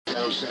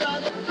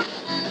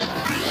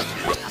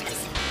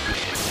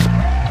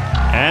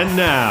And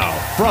now,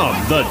 from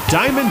the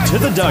diamond to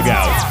the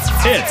dugout,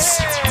 it's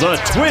the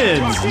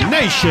Twins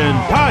Nation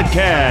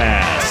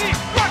Podcast.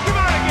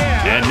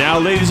 And now,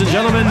 ladies and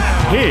gentlemen,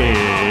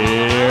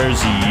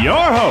 here's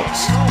your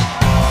host.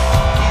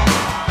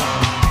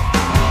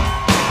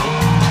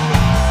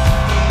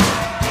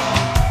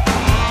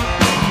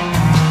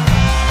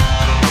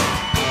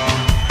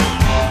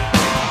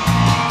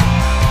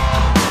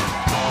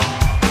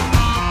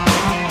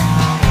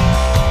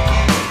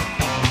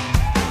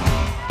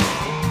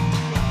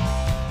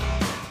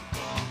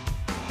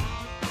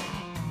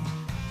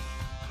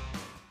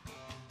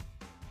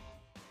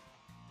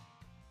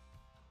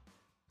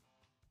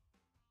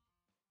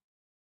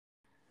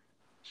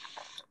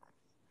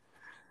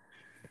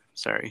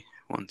 Sorry,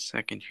 1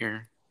 second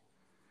here.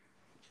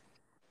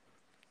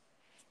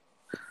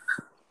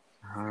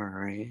 All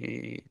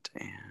right,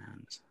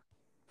 and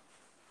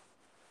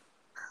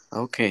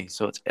okay,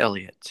 so it's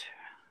Elliot.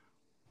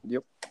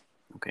 Yep.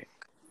 Okay.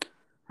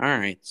 All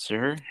right,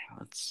 sir.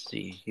 Let's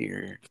see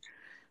here,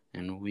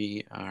 and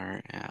we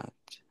are at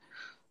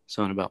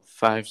in about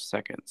 5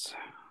 seconds.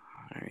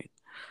 All right.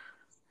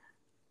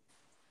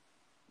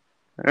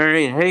 All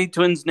right. Hey,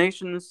 Twins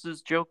Nation. This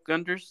is Joe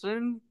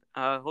Gunderson,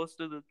 host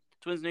of the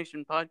Twins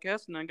Nation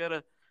podcast, and I got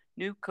a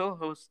new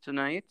co-host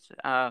tonight.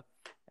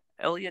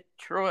 Elliot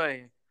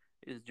Troy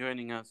is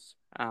joining us.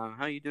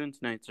 How you doing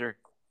tonight, sir?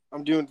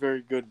 I'm doing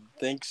very good.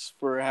 Thanks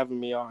for having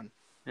me on.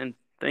 And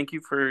thank you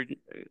for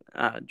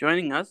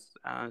joining us.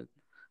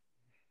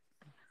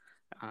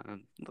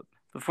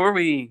 Before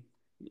we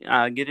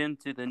get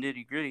into the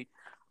nitty-gritty,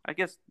 I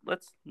guess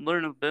let's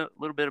learn a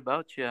little bit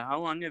about you. How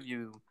long have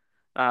you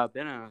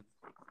been a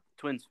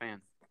Twins fan?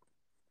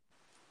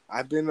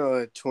 I've been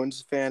a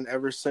Twins fan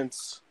ever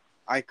since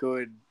I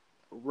could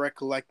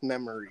recollect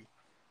memory.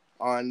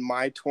 On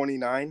May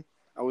 29,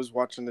 I was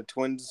watching the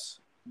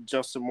Twins,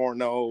 Justin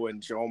Morneau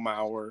and Joe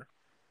Mauer,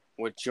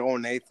 with Joe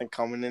Nathan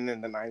coming in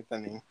the ninth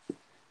inning.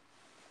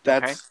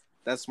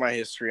 That's my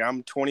history.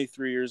 I'm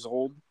 23 years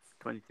old.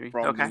 23.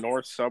 From the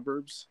north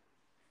suburbs,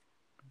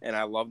 and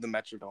I love the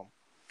Metrodome.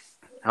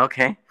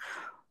 Okay.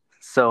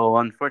 So,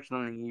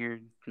 unfortunately, you're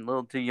a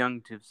little too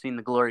young to have seen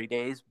the glory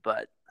days,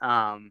 but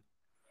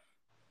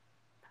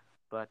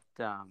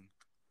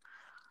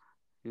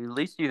at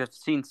least you have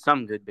seen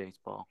some good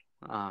baseball.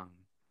 You've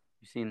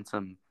seen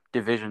some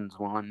divisions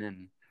won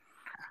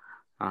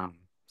and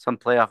some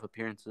playoff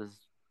appearances,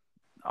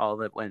 all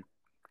that went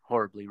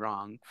horribly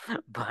wrong.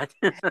 But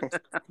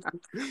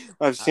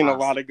I've seen a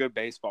lot of good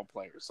baseball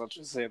players. Let's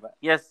just say that.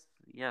 Yes,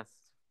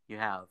 you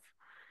have,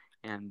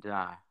 and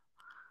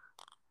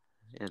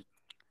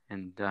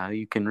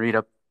you can read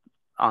up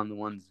on the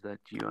ones that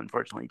you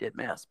unfortunately did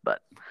miss,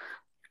 but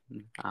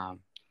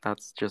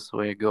that's just the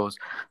way it goes.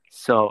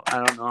 So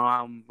I don't know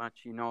how much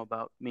you know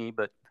about me,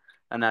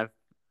 and I've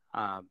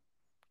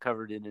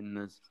covered it in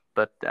this,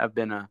 but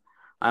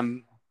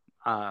I'm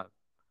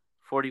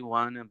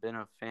 41. I've been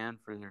a fan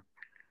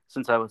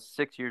since I was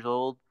 6 years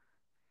old.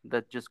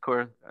 That just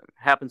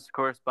happens to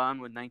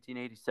correspond with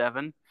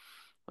 1987,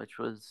 which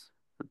was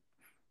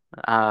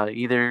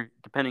either,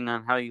 depending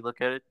on how you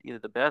look at it, either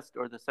the best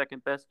or the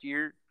second best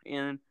year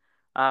in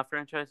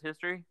franchise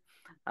history.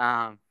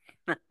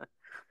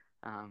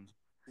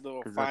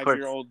 Little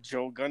 5-year-old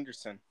Joe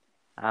Gunderson.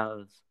 I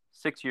was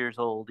 6 years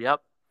old.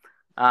 Yep.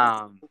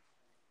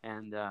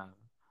 And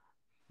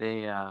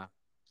they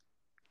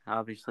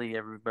obviously,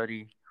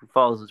 everybody who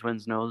follows the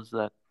Twins knows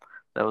that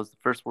was the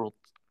first World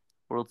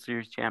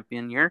Series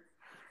champion year.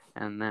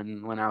 And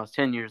then when I was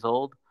 10 years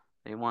old,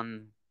 they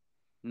won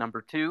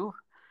number 2.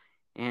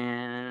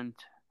 And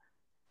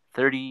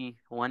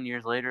 31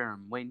 years later,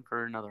 I'm waiting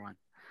for another one.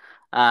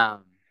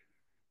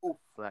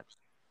 But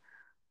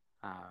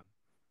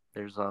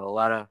there's a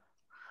lot of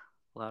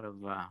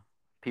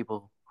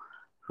people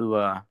who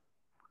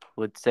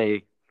would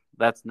say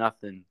that's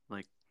nothing.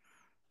 Like,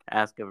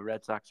 ask a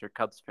Red Sox or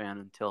Cubs fan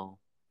until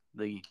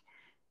the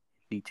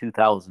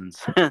 2000s.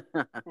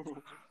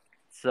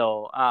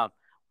 So,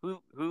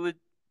 who would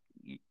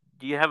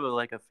do you have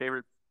a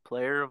favorite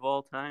player of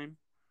all time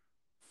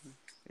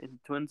in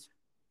Twins?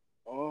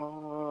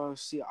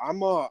 See,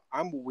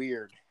 I'm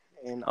weird,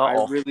 and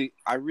I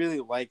really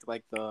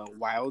like the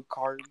wild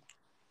card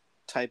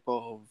type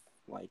of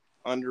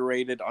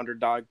underrated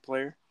underdog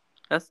player.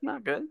 That's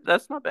not good.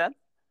 That's not bad.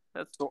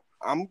 So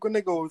I'm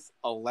gonna go with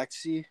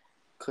Alexi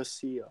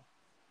Casilla.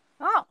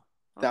 Oh,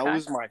 okay. That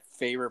was my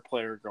favorite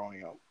player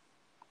growing up.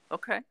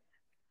 Okay.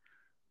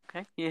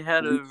 He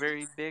had a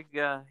very big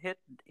hit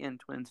in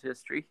Twins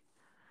history.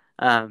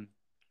 I'm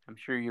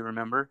sure you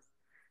remember.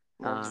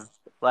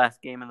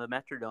 Last game of the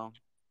Metrodome,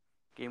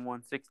 game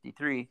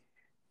 163.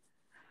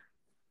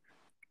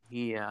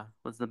 He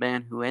was the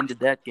man who ended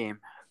that game.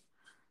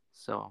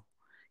 So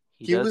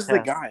he was the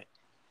guy.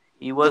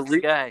 He was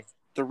the guy.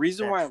 The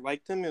reason why I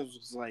liked him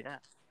was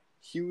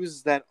he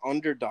was that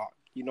underdog.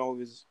 You know,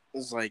 it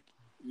was like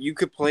you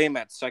could play him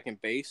at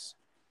second base,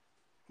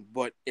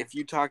 but if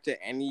you talk to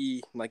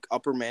any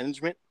upper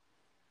management,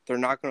 they're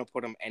not going to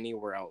put him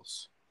anywhere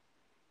else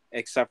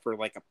except for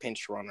like a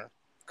pinch runner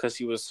because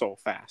he was so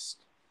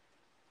fast.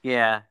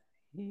 Yeah.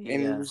 And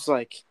it was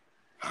like,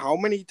 how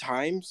many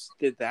times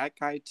did that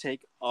guy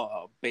take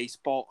a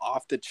baseball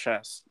off the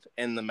chest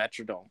in the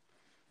Metrodome?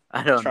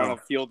 I don't trying know.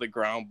 to field the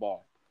ground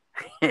ball.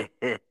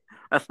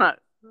 That's not.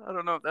 I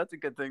don't know if that's a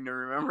good thing to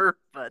remember,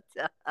 but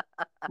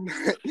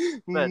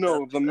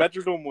no, the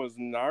Metrodome was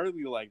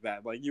gnarly like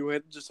that. Like you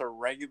hit just a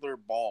regular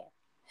ball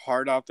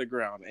hard off the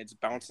ground. It's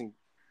bouncing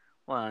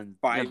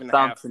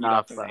 5.5 feet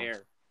up in the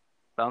air.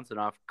 Bouncing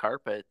off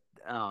carpet.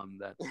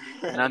 And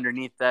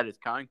underneath that is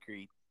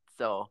concrete.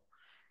 So,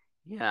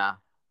 yeah.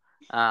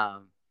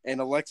 And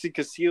Alexi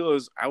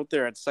Casillo's out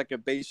there at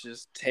second base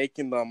just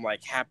taking them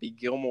like Happy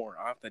Gilmore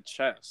off the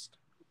chest,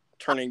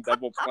 turning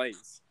double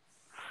plays.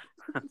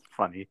 That's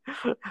funny.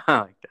 I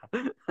like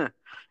that.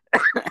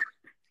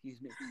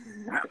 Excuse me.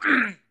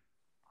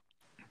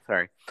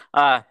 Sorry.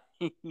 That's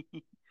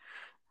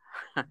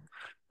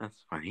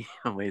funny.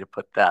 A way to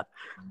put that.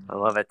 I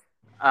love it.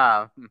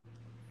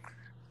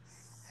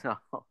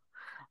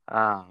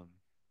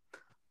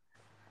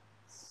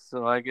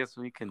 So I guess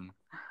we can.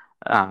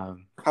 How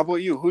about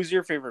you? Who's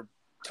your favorite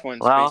Twins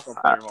baseball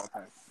player of all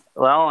time?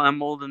 Well,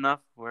 I'm old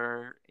enough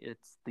where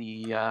it's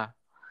the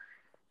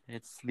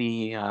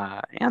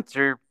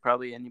answer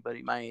probably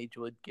anybody my age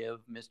would give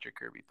Mr.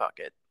 Kirby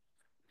Puckett.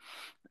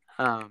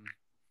 Okay.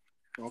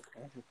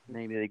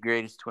 Maybe the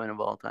greatest Twin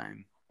of all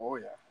time. Oh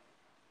yeah.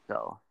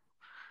 So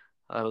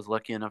I was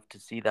lucky enough to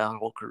see that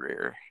whole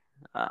career.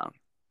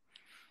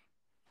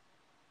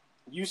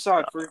 You saw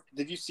it first.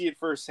 Did you see it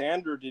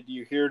firsthand, or did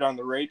you hear it on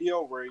the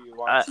radio? Were you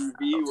on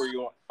TV? Were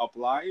you up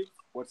live?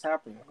 What's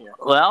happening here?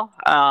 Well,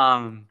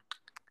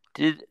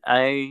 did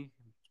I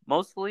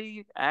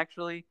mostly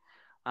actually?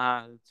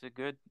 That's a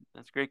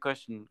great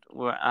question.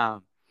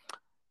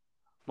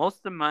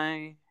 Most of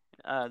my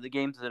the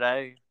games that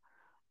I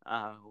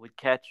would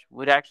catch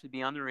would actually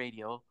be on the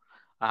radio.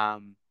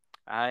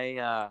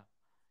 I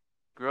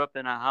grew up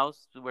in a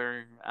house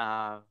where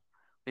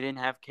we didn't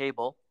have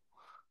cable.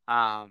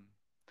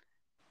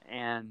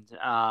 And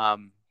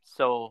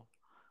so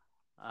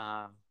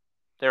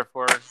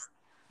therefore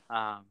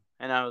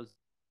and I was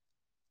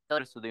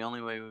so the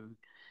only way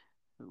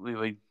we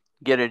would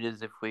get it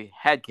is if we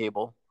had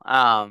cable.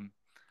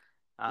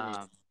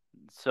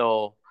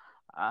 So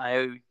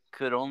I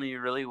could only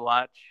really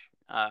watch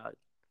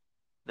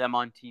them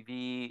on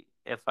TV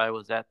if I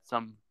was at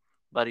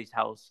somebody's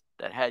house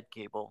that had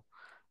cable.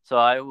 So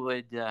I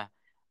would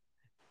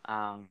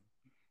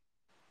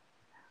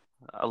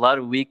a lot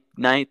of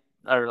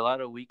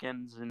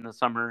weekends in the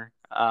summer,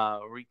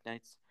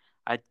 weeknights,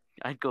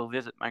 I'd go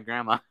visit my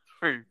grandma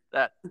for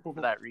that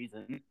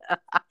reason.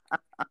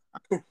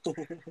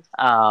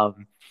 But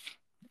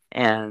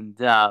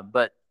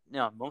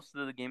most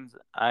of the games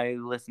I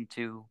listened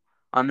to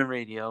on the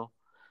radio.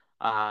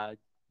 I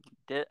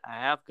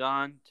have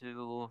gone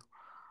to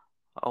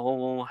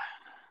I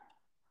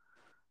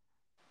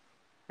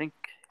think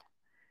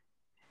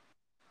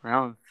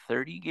around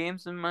 30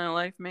 games in my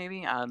life,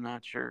 maybe. I'm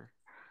not sure.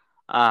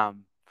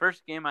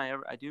 First game I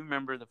do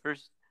remember the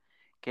first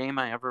game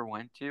I ever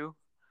went to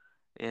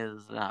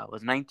was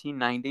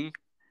 1990,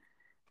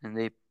 and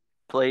they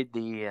played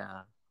the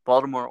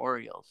Baltimore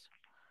Orioles.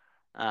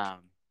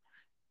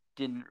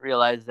 Didn't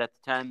realize at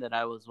the time that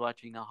I was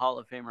watching a Hall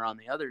of Famer on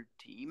the other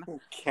team,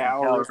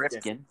 Cal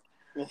Ripken.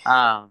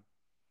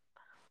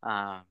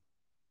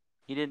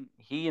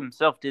 He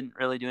himself didn't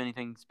really do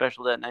anything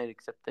special that night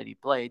except that he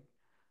played.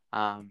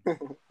 I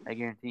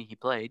guarantee he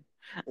played.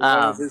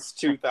 One of his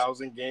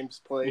 2,000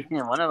 games played.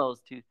 Yeah, one of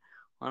those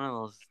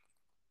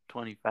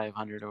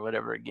 2,500 or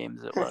whatever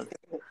games it was.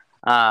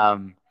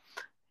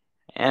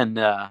 And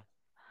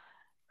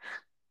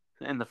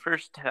the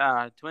first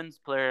Twins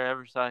player I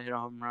ever saw hit a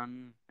home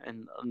run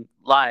and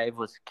live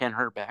was Ken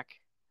Hrbek.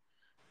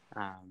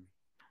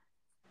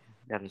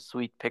 Got a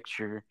sweet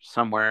picture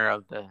somewhere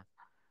of the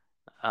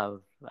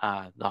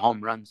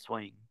home run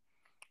swing,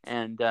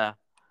 and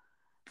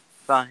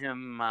saw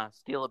him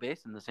steal a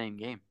base in the same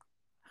game.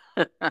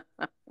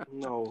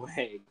 No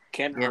way,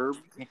 Ken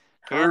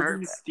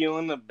Hrbek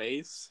stealing the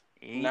base?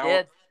 He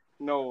did.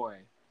 No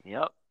way.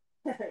 Yep.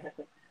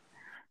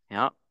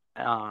 Yep.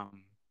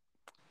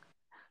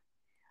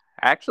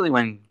 Actually,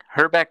 when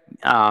Hrbek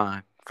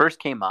first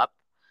came up,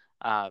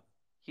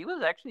 he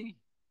was actually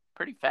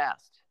pretty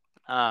fast.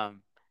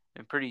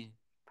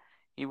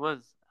 He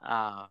was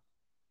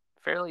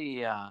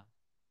fairly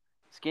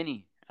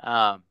skinny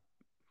when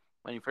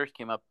he first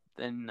came up.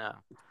 Then,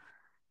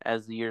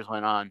 as the years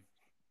went on,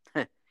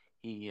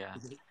 he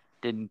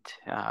didn't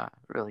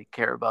really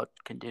care about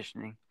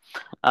conditioning.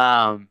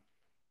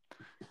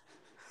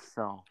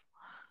 So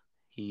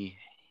he.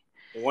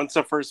 Once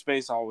a first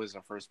base, always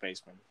a first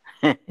baseman.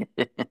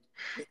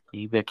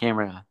 He became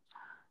a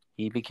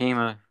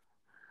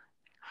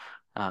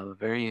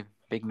very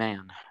big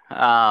man,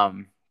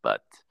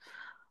 but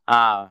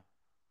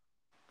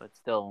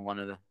still one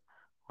of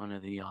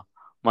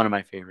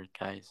my favorite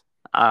guys.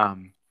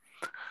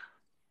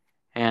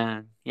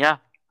 And yeah,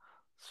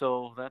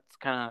 So that's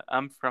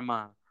I'm from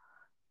a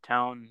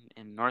town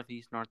in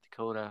northeast North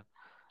Dakota.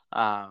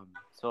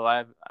 So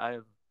I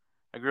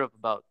grew up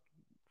about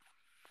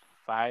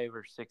 5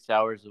 or 6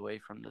 hours away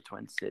from the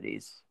Twin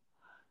Cities.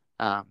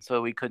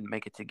 So we couldn't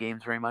make it to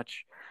games very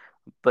much,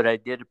 but I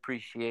did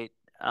appreciate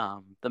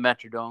the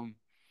Metrodome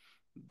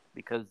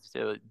because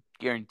it would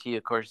guarantee,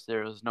 of course,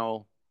 there was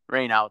no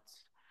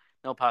rainouts,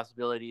 no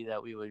possibility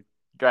that we would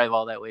drive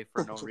all that way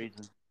for no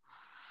reason.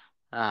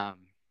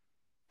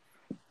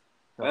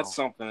 That's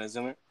something,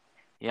 isn't it?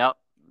 Yep.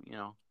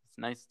 It's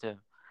nice to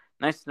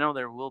know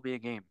there will be a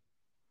game.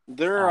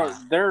 There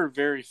are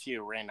very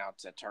few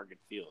rainouts at Target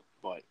Field,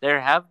 but there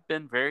have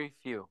been very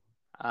few.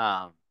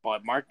 But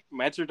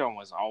Metrodome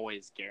was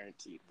always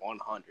guaranteed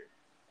 100.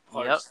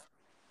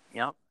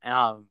 Yep.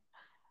 And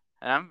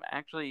I'm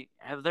actually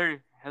has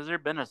there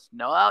been a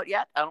snow out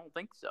yet? I don't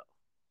think so.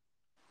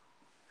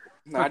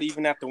 Not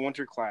even at the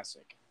Winter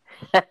Classic.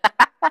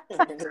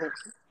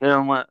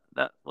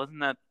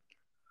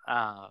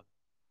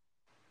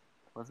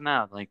 Wasn't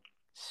that like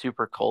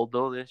super cold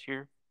though this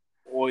year?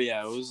 Oh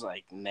yeah, it was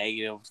like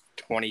negative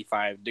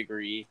 25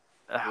 degree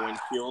wind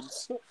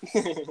fields.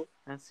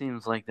 That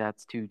seems like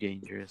that's too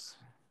dangerous.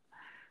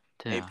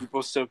 Hey,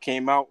 people still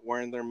came out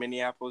wearing their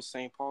Minneapolis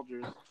St. Paul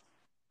jerseys.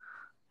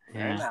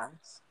 Very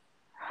nice.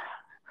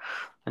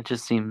 It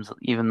just seems,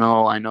 even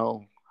though I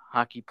know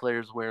hockey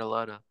players wear a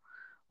lot of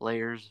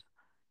layers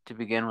to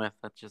begin with,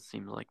 that just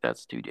seems like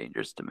that's too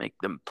dangerous to make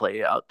them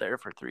play out there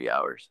for 3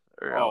 hours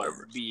or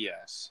however.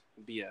 BS.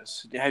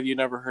 Have you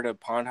never heard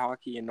of pond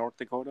hockey in North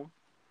Dakota?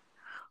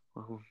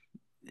 Well,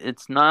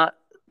 it's not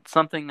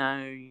something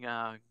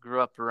I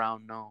grew up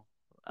around, no.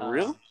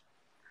 Really?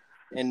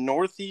 In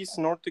northeast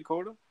North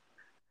Dakota?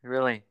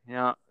 Really?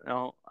 Yeah,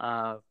 no.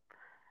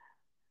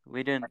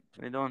 We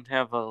don't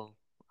have a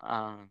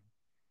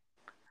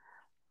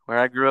where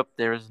I grew up.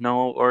 There was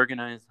no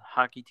organized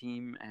hockey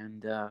team,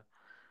 and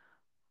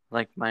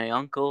like my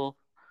uncle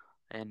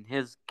and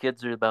his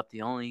kids are about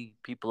the only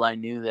people I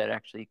knew that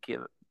actually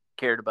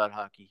cared about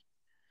hockey.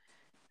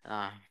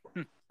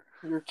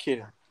 You're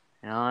kidding.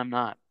 No, I'm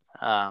not.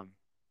 A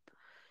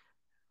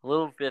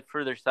little bit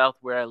further south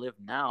where I live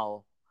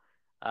now,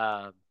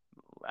 I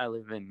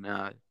live in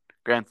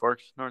Grand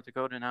Forks, North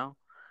Dakota now,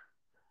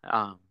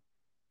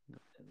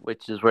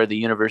 which is where the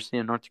University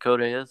of North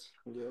Dakota is.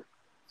 Yep.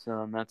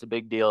 So that's a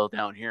big deal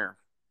down here.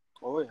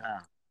 Oh,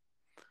 yeah.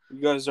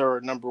 You guys are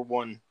our number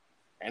one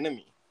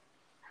enemy.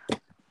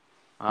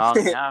 Well,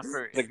 yeah.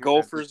 The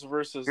Gophers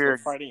versus the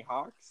Fighting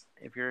Hawks?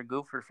 If you're a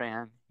Gopher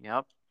fan,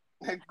 yep.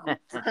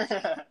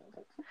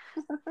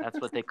 That's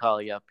what they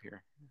call you up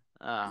here.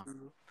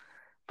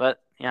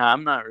 But, yeah,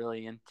 I'm not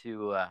really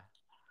into to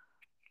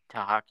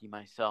hockey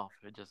myself,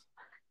 just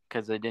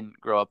because I didn't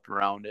grow up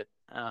around it.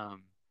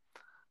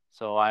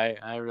 So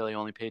I really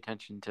only pay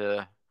attention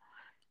to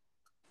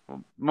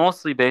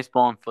mostly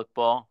baseball and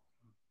football.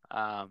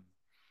 But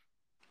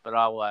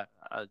I'll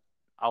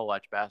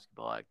watch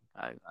basketball.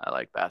 I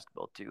like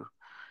basketball too.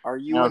 Are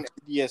you an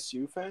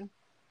DSU fan?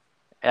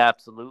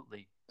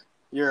 Absolutely.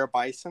 You're a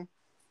Bison?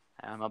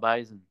 I'm a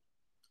Bison.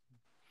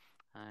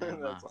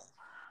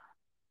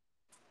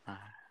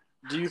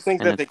 Do you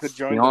think that they could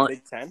join the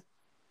Big Ten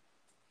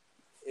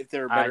if they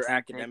were better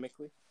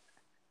academically?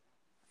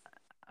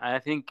 I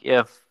think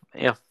if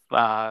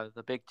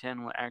the Big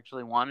Ten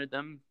actually wanted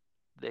them,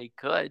 they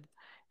could,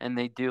 and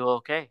they do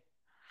okay.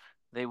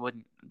 They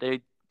wouldn't.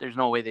 There's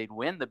no way they'd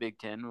win the Big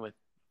Ten with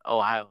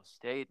Ohio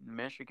State and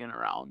Michigan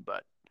around,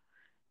 but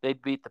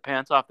they'd beat the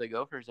pants off the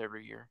Gophers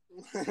every year.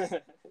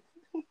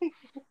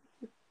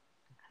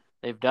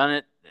 They've done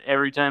it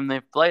every time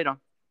they've played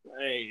them.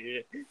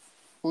 Hey,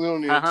 we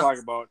don't need to talk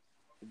about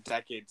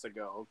decades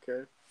ago,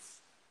 okay?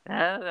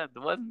 That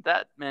wasn't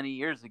that many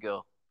years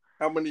ago.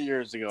 How many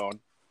years ago?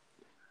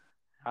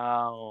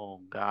 Oh,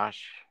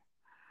 gosh.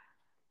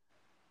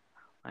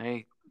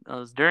 It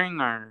was during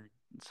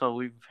so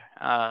we've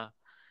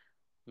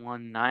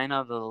won 9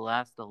 of the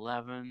last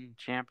 11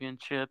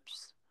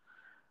 championships.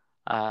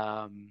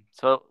 So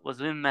it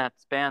was in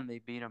that span they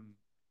beat them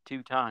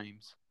 2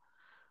 times.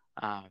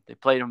 They've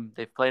played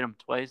them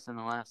twice in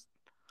the last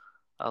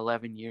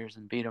 11 years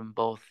and beat them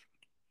both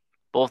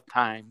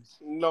times.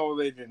 No,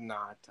 they did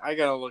not. I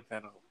gotta look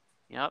that up.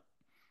 Yep.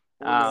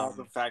 We're gonna have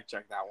to fact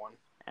check that one.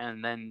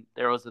 And then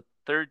there was a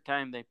third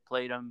time they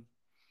played them.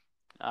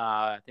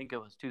 I think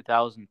it was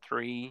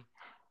 2003,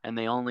 and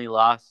they only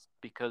lost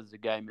because the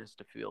guy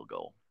missed a field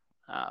goal.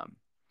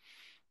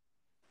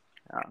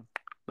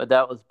 But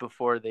that was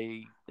before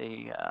they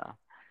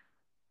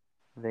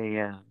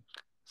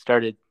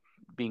started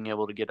being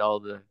able to get all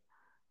the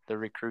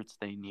recruits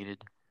they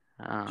needed.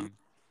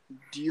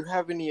 Do you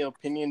have any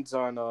opinions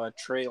on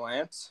Trey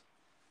Lance?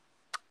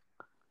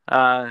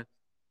 Like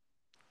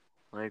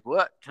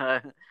what?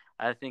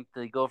 I think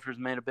the Gophers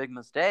made a big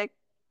mistake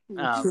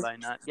by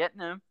not getting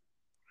him.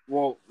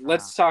 Well,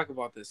 let's talk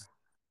about this.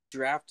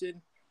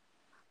 Drafted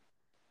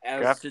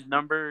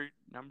number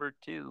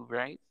 2,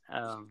 right?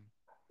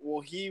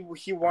 Well, he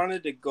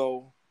wanted to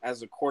go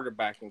as a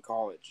quarterback in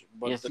college,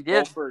 but yes, the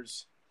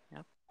Gophers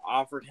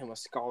offered him a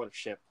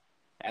scholarship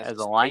as a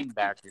safety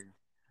linebacker.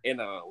 and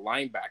a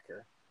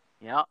linebacker.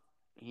 Yep.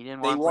 He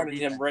didn't They want wanted to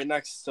do him that. right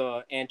next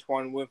to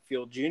Antoine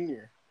Winfield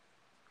Jr.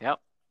 Yep.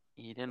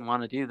 He didn't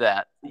want to do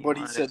that. But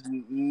he said,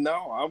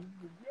 no,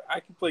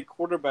 I can play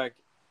quarterback.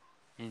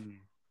 And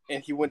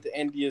he went to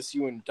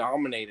NDSU and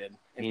dominated.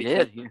 And he became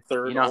did. the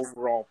third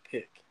overall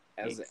pick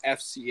as an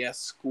FCS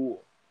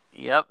school.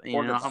 Yep.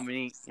 You know how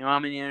many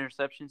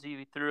interceptions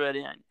he threw at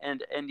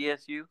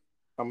NDSU?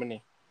 How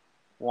many?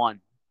 1.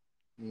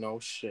 No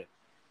shit.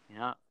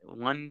 Yeah,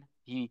 1.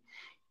 He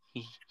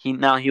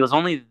was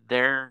only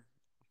there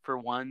for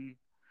 1.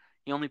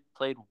 He only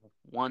played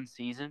 1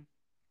 season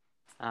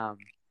at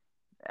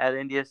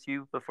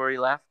NDSU before he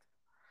left.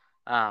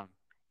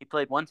 He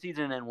played 1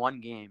 season and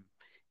 1 game.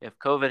 If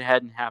COVID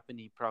hadn't happened,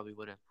 he probably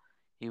would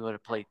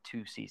have played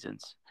 2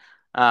 seasons.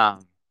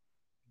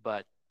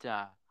 But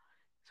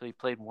so he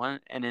played 1,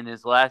 and in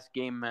his last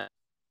game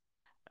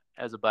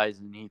as a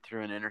Bison, he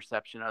threw an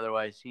interception.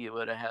 Otherwise, he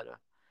would have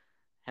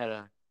had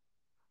a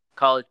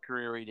college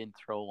career where he didn't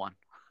throw one.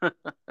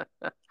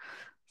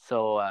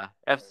 So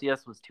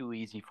FCS was too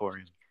easy for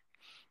him.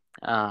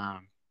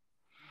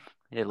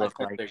 It looked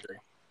like. Agree.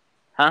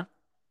 Huh?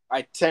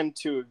 I tend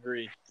to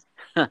agree.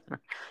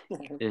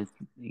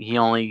 He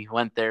only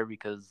went there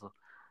because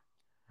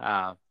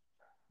for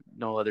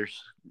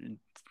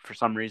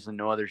some reason,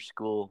 no other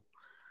school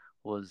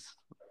was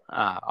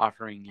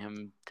offering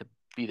him to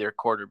be their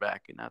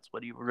quarterback, and that's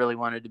what he really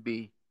wanted to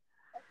be.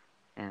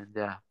 And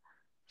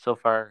so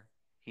far,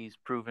 he's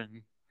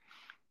proven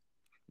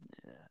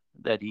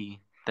that he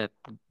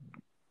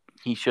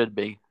should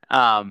be.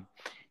 So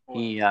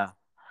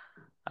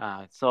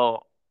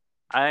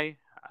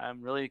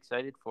I'm really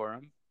excited for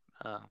him.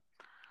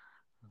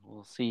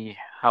 We'll see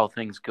how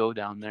things go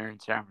down there in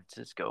San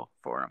Francisco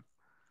for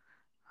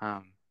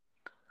him.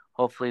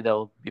 Hopefully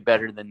they'll be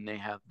better than they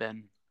have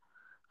been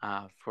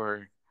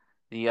for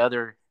the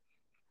other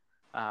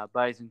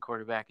Bison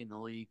quarterback in the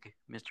league,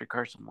 Mr.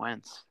 Carson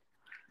Wentz,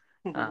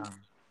 who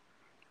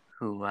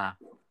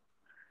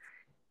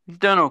he's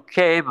done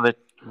okay, but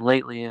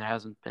lately it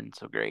hasn't been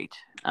so great.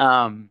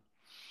 But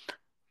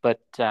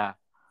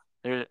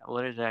what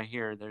did I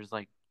hear? There's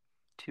like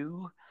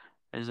 2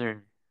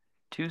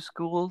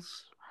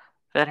 schools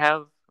that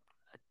have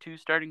 2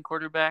 starting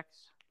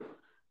quarterbacks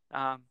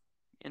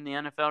in the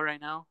NFL right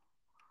now,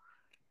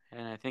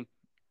 and I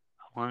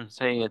want to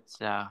say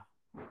it's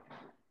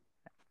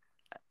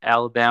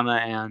Alabama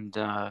and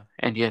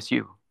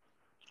NDSU.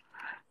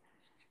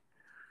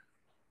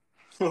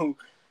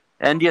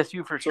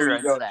 NDSU for sure.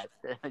 I know that.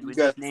 You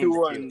got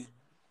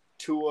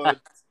Tua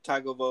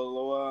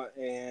Tagovailoa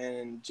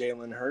and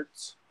Jalen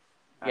Hurts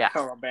at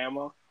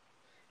Alabama.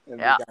 And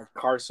they got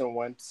Carson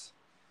Wentz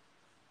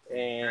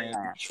and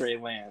Trey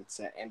Lance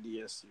at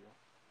NDSU.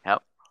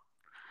 Yep.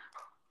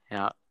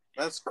 Yeah.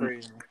 That's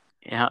crazy.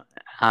 Yeah.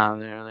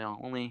 They're the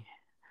only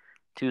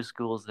 2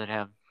 schools that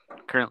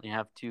currently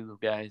have 2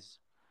 guys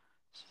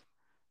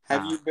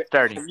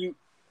starting.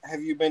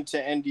 Have you been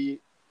to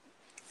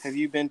Have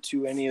you been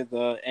to any of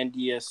the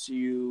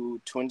NDSU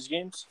Twins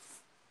games?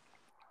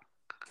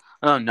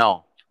 Oh,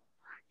 no.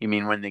 You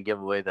mean when they give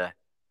away the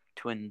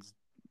Twins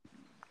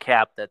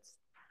cap that's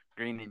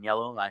green and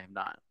yellow? I have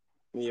not.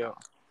 Yeah.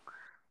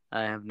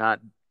 I have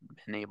not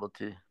been able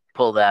to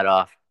pull that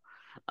off.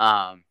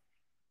 But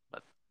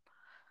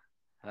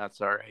that's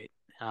all right.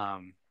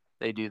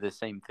 They do the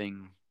same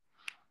thing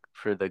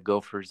for the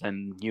Gophers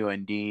and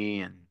UND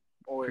and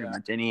pretty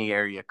much any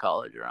area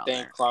college around there.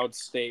 St. Cloud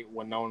State,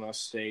 Winona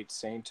State,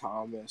 St.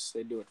 Thomas.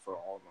 They do it for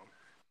all of them.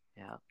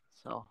 Yeah.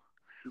 So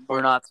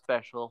we're not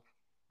special.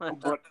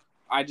 But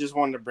I just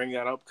wanted to bring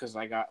that up because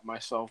I got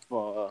myself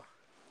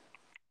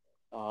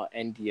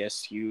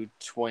NDSU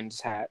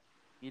Twins hat.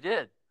 You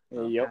did?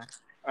 Yep. Okay.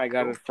 I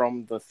got it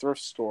from the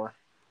thrift store.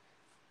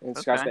 And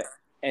it's got the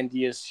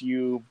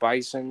NDSU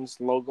Bison's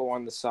logo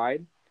on the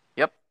side.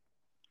 Yep.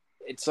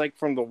 It's like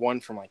from the one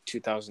from like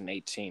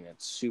 2018.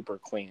 It's super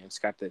clean. It's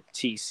got the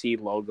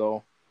TC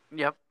logo.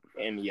 Yep.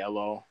 In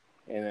yellow.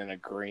 And then a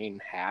green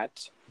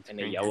hat and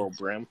a yellow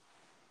brim.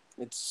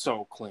 It's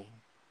so clean.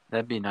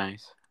 That'd be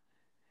nice.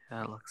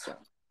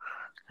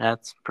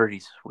 That's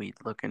pretty sweet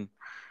looking.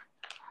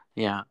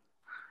 Yeah.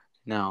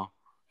 No.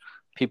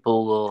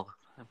 People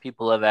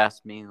have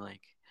asked me,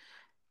 like,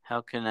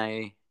 how can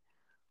I,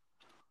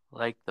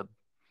 like,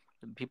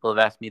 people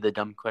have asked me the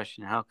dumb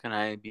question, how can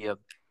I be a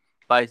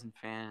Bison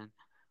fan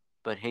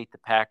but hate the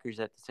Packers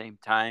at the same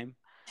time?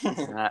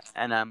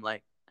 And I'm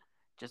like,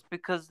 just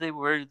because they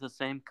wear the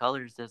same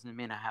colors doesn't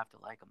mean I have to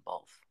like them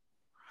both.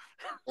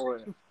 Oh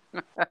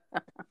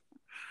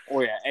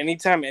yeah.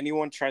 Anytime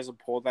anyone tries to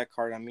pull that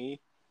card on me,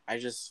 I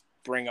just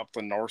bring up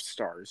the North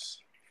Stars,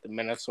 the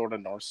Minnesota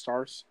North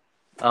Stars.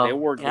 They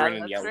wore green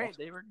and yellow. Right.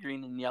 They were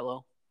green and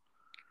yellow.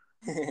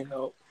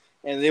 And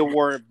they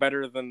wore it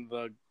better than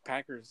the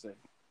Packers did.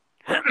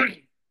 I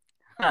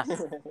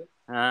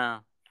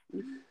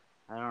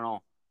don't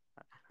know.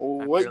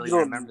 Well, I really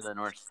remember the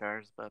North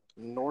Stars, but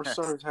North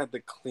Stars had the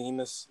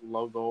cleanest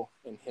logo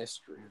in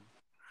history.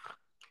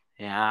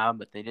 Yeah,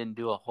 but they didn't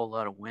do a whole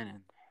lot of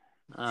winning.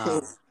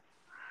 Uh,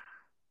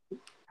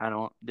 I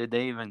don't. Did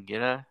they even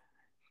get a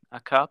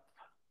cup?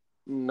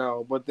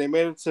 No, but they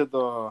made it to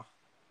the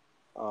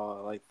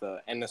like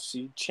the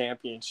NFC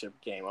Championship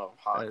game of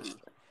hockey.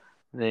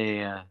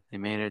 They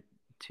made it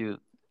to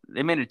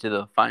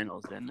the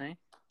finals, didn't they?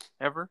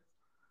 Ever?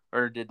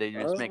 Or did they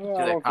just make it to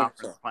I the don't think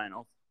conference so.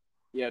 finals?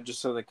 Yeah,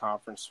 just to the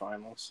conference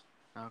finals.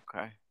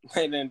 Okay.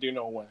 They didn't do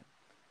no win.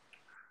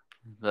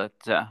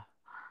 But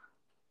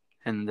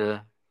and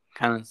the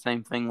kind of the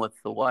same thing with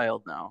the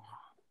Wild now.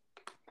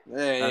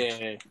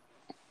 Hey.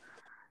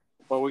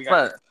 But we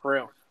got But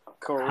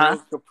Kirill huh?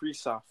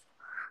 Kaprizov.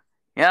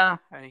 Yeah,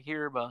 I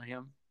hear about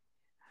him.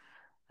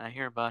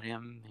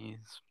 He's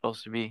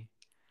supposed to be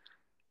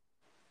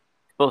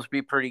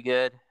pretty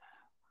good.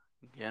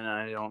 Again,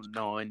 I don't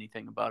know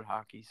anything about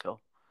hockey, so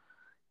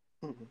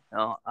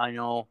I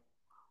know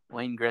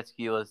Wayne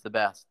Gretzky was the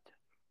best.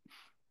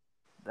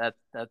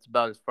 That's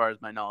about as far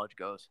as my knowledge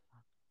goes.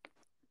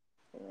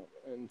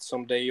 And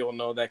someday you'll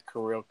know that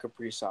Kirill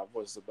Kaprizov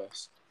was the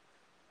best.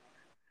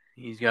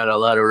 He's got a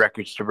lot of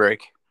records to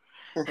break.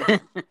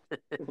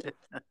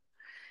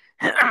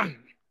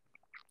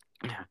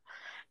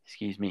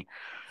 Excuse me.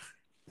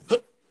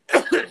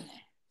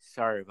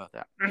 Sorry about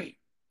that.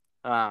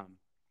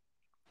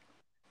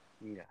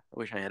 Yeah, I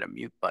wish I had a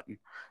mute button.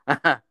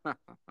 But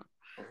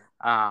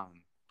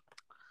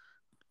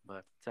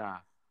so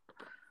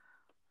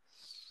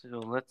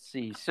let's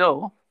see.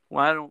 So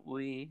why don't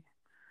we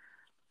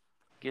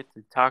get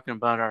to talking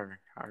about our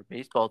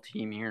baseball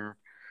team here?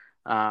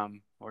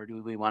 Or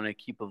do we want to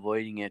keep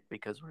avoiding it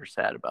because we're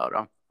sad about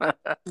them?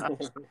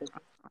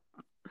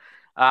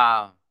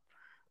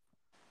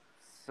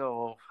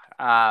 So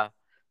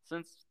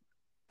since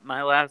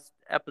my last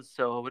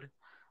episode,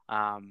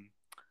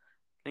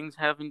 things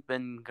haven't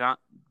been going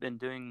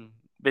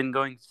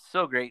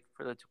so great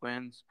for the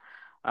Twins.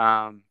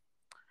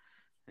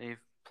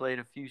 They've played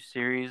a few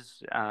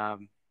series,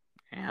 and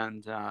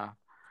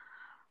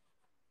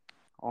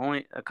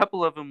only a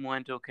couple of them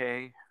went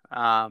okay.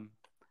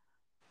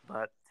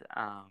 But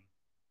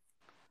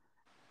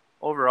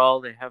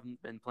overall, they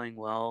haven't been playing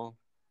well.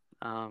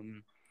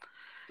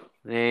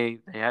 They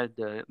had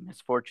the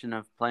misfortune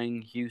of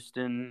playing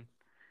Houston,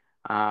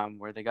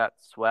 where they got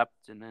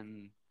swept,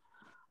 and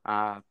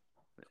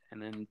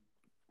then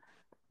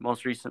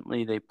most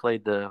recently they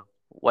played the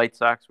White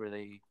Sox, where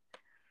they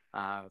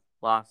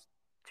lost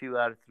 2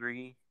 out of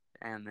 3,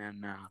 and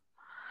then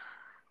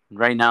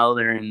right now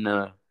they're in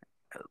the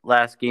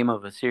last game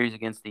of a series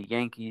against the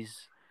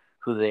Yankees,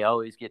 who they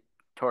always get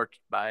torched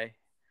by,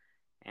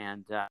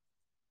 and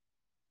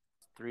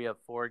 3 of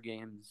 4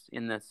 games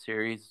in this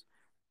series.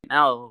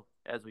 Now,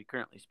 as we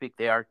currently speak,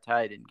 they are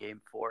tied in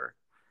Game 4.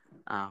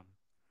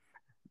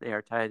 They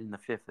are tied in the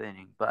 5th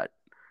inning, but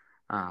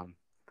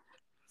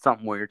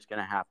something weird's going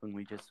to happen.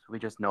 We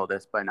just know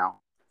this by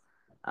now.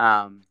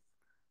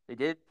 They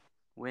did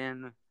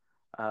win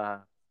a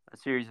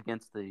series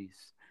against the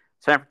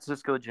San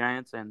Francisco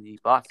Giants and the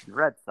Boston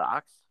Red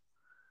Sox.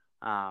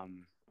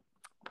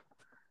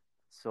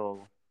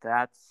 So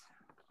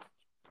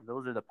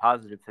those are the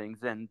positive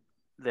things, and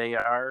they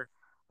are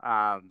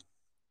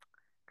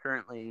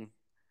currently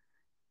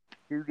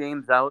 2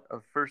 games out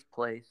of first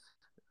place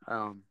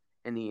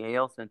in the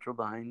AL Central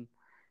behind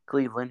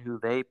Cleveland, who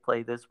they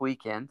play this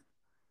weekend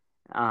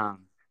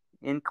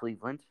in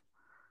Cleveland.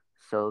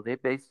 So they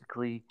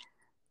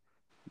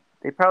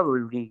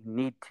probably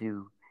need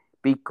to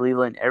beat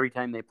Cleveland every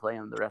time they play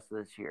them the rest of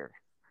this year,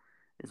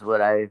 is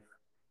what I've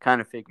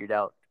kind of figured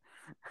out.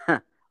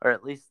 Or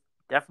at least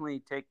definitely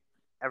take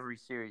every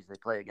series they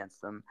play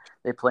against them.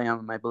 They play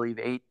them, I believe,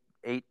 eight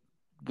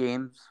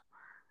games.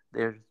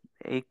 There's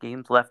 8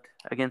 games left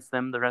against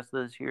them the rest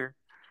of this year.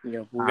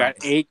 Yeah, we got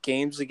 8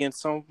 games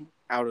against them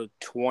out of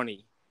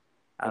 20,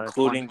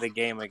 including the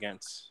game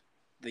against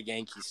the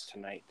Yankees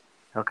tonight.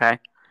 Okay.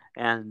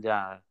 And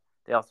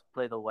they also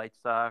play the White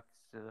Sox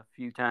a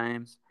few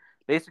times.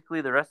 Basically,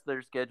 the rest of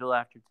their schedule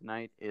after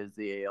tonight is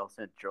the AL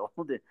Central.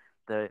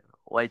 The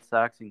White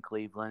Sox in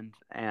Cleveland,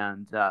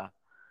 and there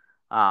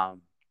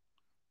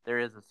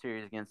is a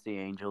series against the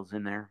Angels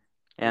in there,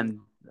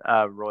 and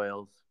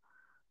Royals.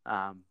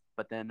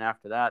 But then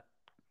after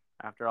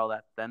all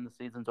that, then the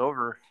season's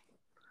over.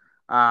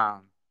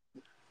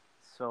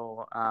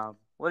 So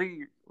what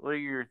are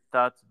your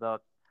thoughts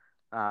about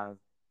the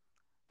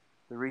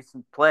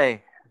recent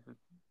play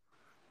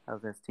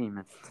of this team?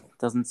 It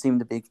doesn't seem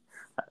to be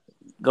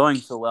going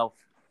so well.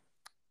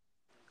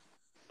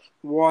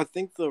 Well, I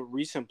think the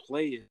recent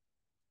play is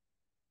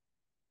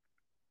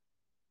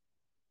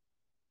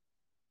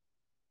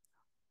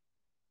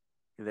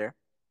You there?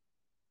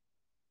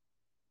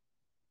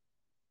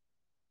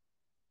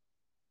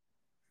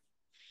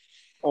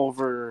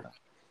 over,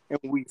 and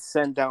we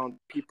send down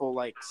people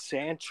like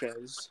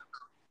Sanchez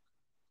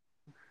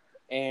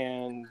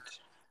and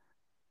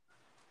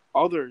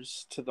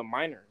others to the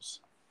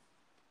minors.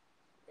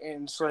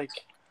 And it's like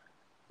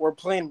we're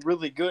playing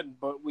really good,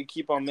 but we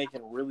keep on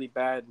making really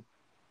bad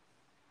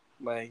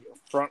like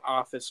front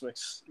office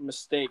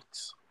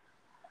mistakes.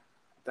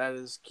 That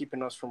is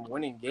keeping us from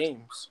winning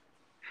games.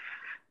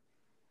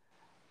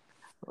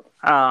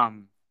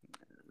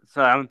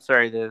 So I'm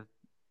sorry. I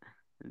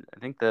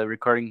think the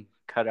recording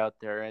cut out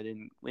there. I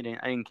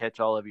didn't catch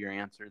all of your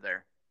answer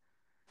there.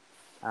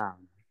 Well,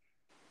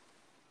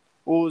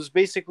 it was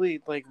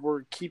basically like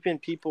we're keeping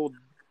people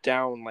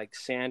down, like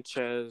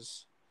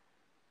Sanchez,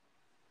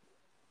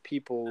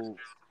 people.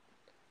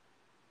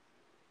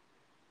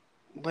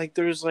 Like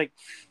there's like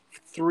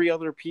three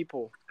other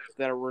people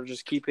that we're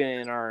just keeping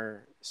in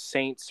our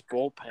Saints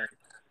bullpen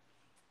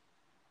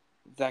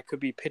that could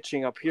be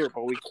pitching up here,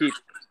 but we keep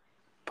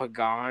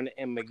Pagan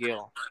and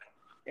McGill,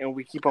 and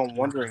we keep on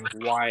wondering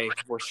why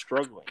we're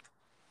struggling.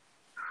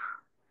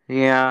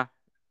 Yeah.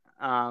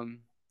 Now,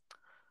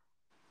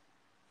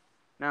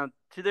 to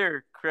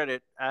their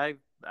credit, I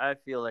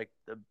feel like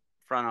the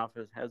front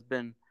office has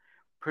been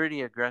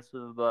pretty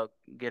aggressive about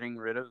getting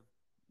rid of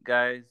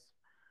guys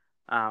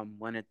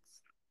when it's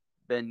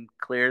been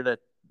clear that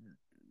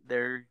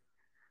they're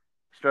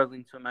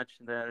struggling so much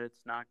that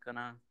it's not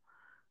gonna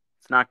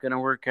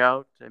work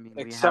out. I mean,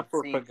 we have Except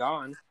for seen.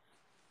 Pagan.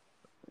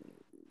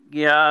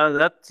 Yeah,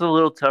 that's a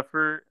little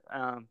tougher.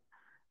 I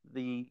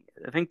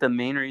think the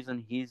main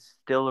reason he's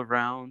still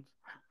around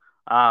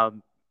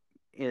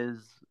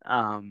is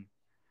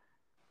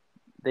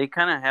they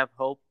kind of have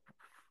hope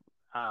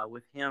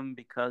with him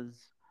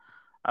because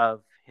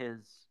of his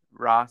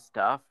raw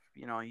stuff.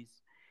 You know, he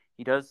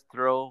does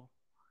throw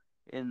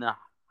in the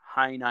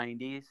high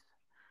 90s.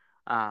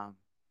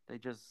 They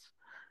just,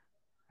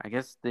 I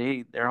guess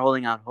they're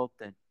holding out hope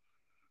that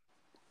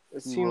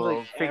It he seems like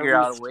will figure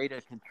out a way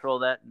to control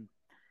that and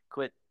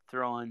quit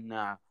throwing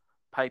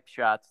pipe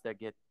shots that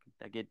get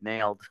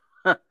nailed.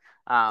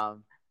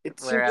 it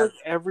seems Whereas like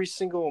every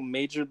single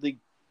Major League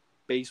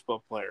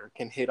Baseball player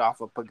can hit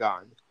off a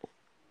Pagan.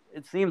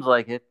 it seems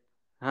like it,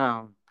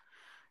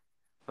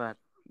 but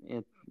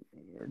it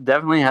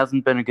definitely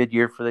hasn't been a good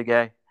year for the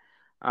guy.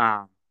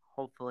 Um,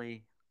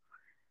 hopefully,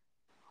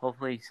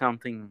 hopefully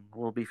something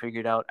will be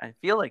figured out. I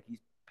feel like he's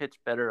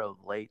pitched better of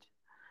late.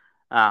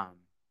 Um,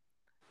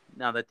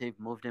 now that they've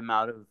moved him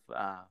out of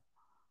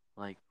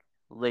like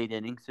late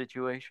inning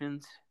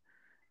situations.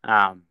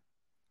 Um,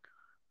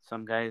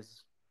 some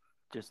guys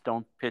just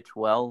don't pitch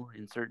well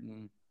in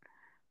certain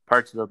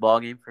parts of the ball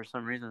game for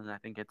some reason. I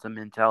think it's a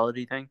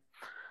mentality thing.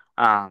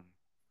 Um,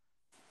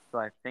 so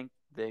I think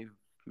they've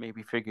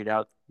maybe figured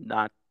out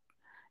not,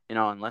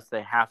 unless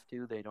they have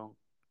to, they don't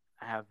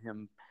have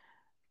him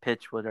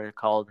pitch what are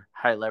called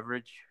high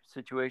leverage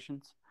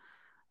situations.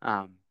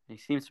 He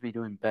seems to be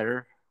doing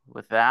better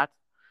with that.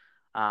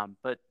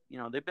 But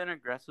they've been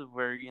aggressive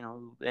where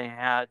they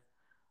had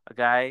a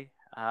guy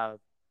by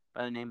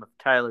the name of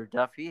Tyler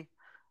Duffy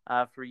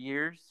for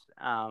years,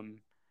 and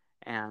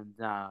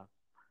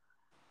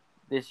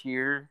this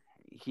year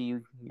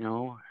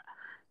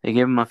they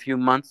gave him a few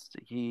months.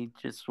 He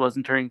just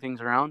wasn't turning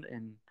things around,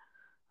 and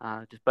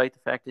despite the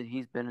fact that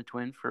he's been a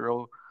Twin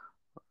for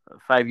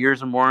 5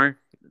 years or more,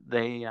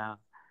 they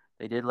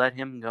did let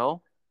him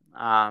go.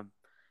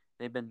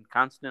 They've been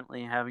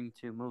constantly having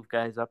to move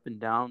guys up and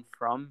down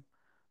from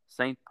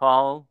St.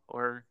 Paul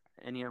or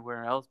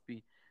anywhere else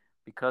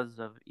because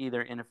of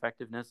either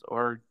ineffectiveness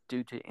or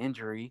due to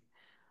injury.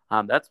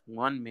 That's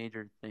one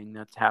major thing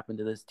that's happened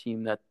to this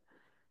team that,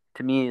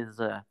 to me, is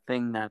a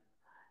thing that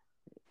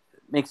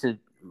makes it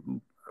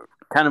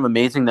kind of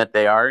amazing that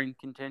they are in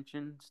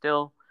contention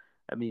still.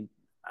 I mean,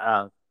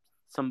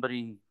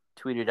 somebody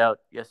tweeted out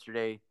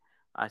yesterday.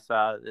 I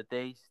saw that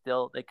they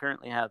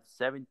currently have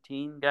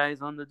 17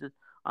 guys on the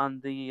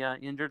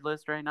injured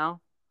list right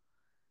now.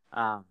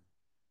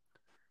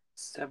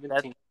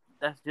 17.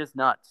 That's just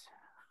nuts.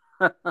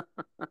 And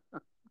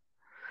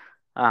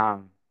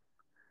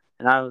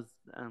I'm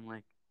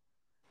like,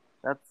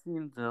 that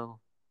seems I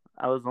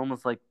was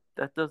almost like,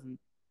 that doesn't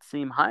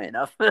seem high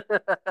enough.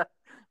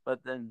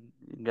 But then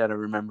you got to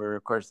remember,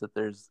 of course, that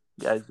there's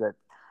guys that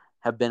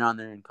have been on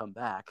there and come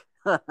back.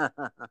 But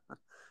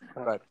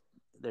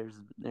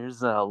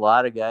there's a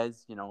lot of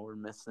guys. We're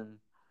missing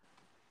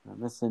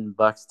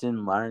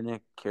Buxton,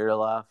 Larnach,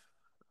 Kirilloff.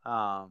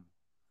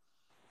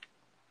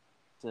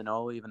 To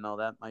know, even though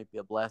that might be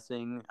a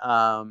blessing.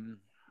 Those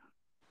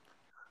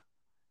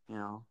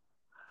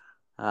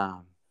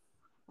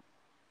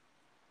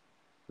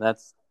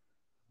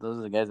are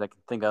the guys I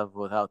can think of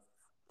without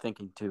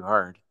thinking too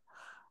hard.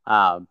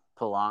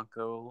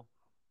 Polanco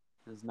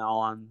is now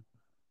on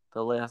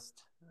the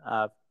list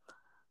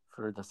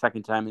for the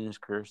second time in his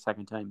career,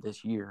 second time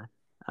this year.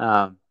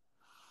 Yeah,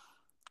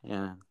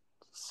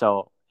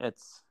 so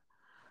it's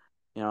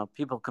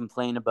people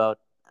complain about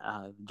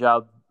the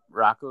job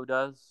Rocco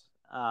does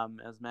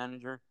as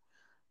manager,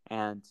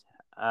 and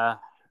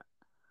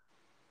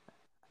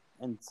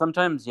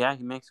sometimes he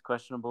makes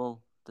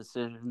questionable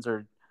decisions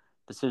or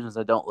decisions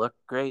that don't look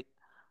great.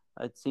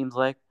 It seems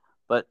like,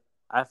 but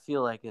I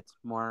feel like it's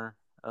more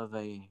of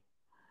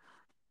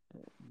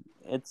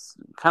it's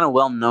kind of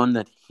well known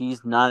that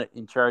he's not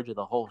in charge of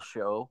the whole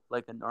show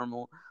like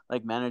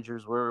like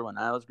managers were when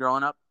I was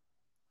growing up.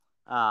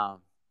 The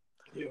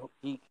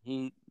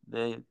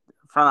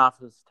front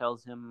office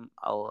tells him,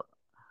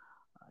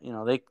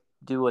 they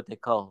do what they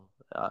call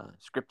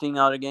scripting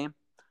out a game.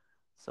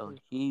 so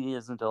he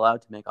isn't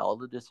allowed to make all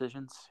the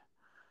decisions.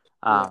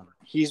 Yeah.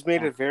 He's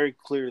made Yeah. it very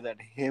clear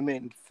that him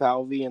and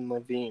Falvey and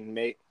Levine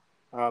meet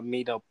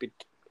up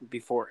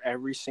before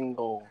every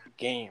single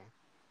game.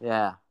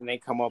 Yeah. And they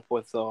come up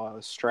with a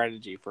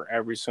strategy for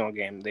every single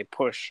game. They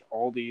push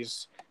all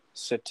these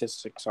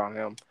statistics on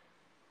him.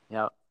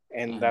 Yeah.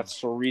 And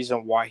that's the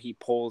reason why he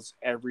pulls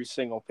every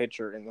single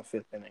pitcher in the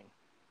fifth inning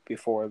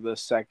before the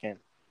second.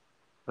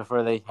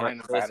 Before they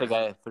face a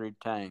guy a third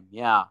time.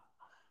 Yeah.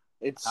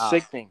 It's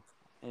sickening.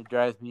 It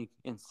drives me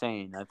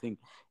insane. I think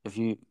if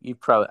you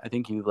probably, I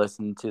think you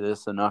listened to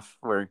this enough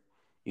where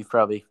you've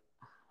probably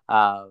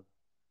caught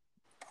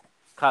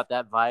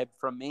that vibe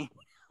from me.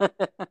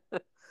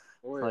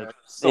 Like,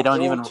 they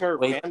don't even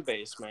wait. Fan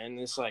base, man.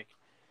 It's like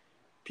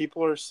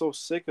people are so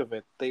sick of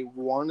it. They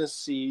want to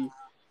see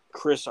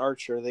Chris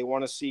Archer. They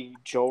want to see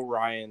Joe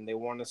Ryan. They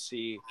want to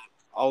see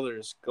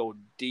others go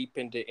deep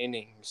into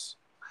innings.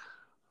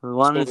 We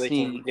want so to they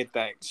see can get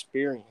that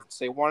experience.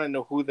 They want to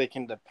know who they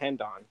can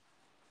depend on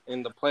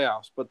in the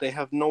playoffs, but they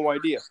have no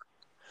idea.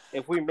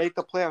 If we make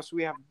the playoffs,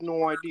 we have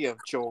no idea if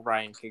Joe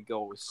Ryan could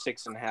go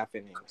 6.5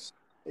 innings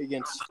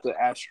against the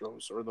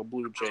Astros or the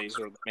Blue Jays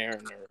or the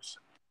Mariners.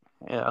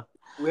 Yeah.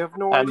 We have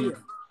no idea.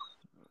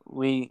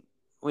 We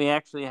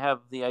actually have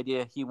the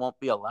idea he won't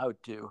be allowed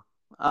to.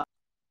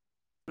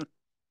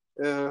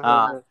 You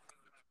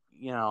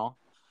know,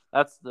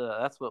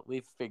 that's what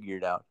we've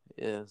figured out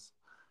is.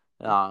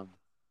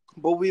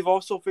 But we've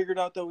also figured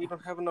out that we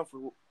don't have enough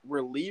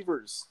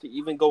relievers to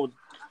even go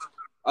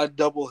a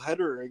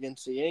doubleheader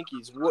against the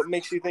Yankees. What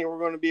makes you think we're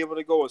going to be able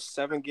to go a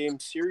 7-game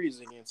series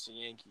against the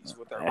Yankees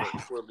with our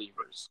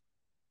relievers?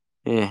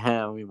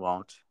 Yeah, we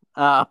won't.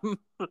 Yeah,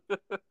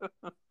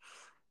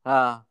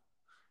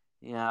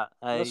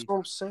 that's what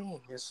I'm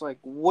saying. It's like,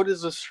 what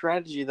is the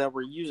strategy that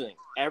we're using?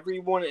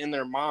 Everyone and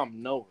their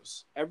mom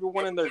knows.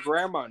 Everyone and their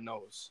grandma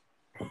knows.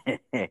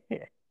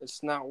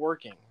 It's not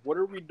working. What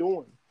are we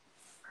doing?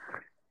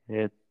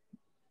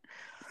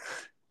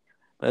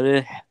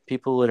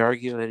 People would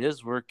argue it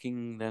is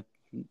working. That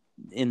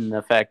in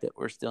the fact that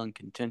we're still in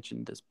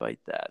contention despite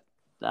that.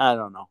 I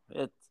don't know.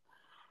 It's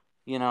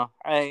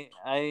I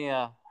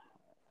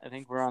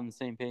think we're on the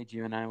same page.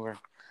 You and I were.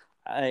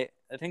 I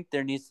think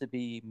there needs to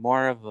be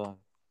more of a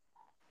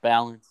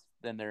balance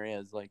than there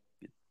is. Like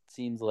it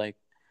seems like,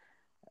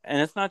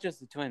 and it's not just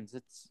the Twins.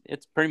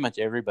 It's pretty much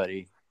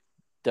everybody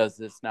does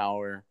this now.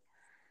 Where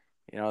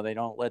they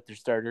don't let their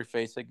starter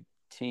face a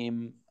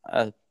team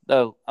a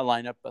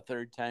lineup a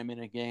third time in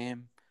a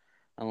game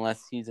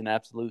unless he's an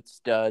absolute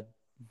stud.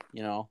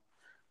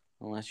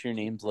 Unless your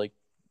name's like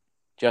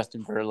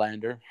Justin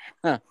Verlander.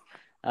 And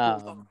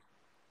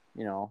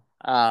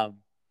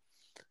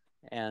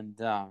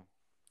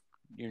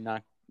you're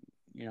not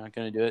going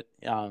to do it.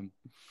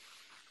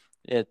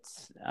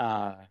 It's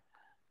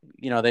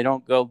they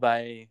don't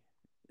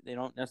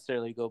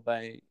necessarily go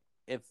by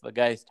if a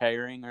guy's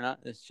tiring or not.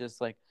 It's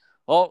just like,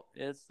 oh,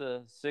 it's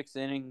the 6th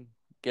inning,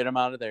 get him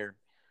out of there.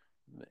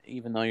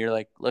 Even though you're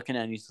like looking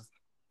at him, he's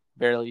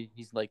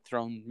like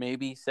thrown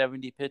maybe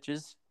 70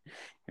 pitches.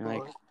 You're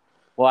like,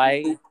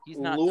 why? He's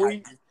not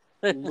Louis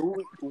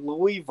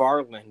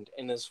Varland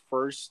in his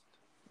first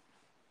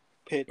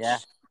pitch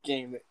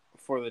game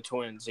for the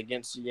Twins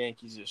against the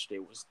Yankees yesterday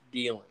was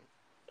dealing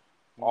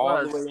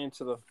all the way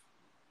into the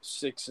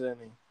 6th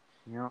inning.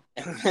 Yeah.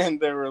 And then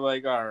they were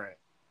like, all right,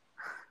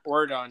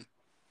 we're done.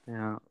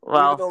 Yeah.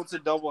 Well, even though it's a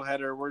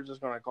doubleheader, we're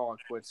just going to call it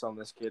quits on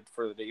this kid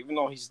for the day, even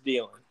though he's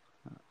dealing.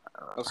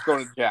 Let's go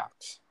to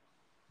Jax.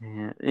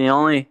 Yeah,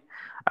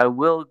 I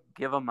will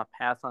give him a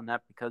pass on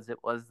that because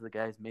it was the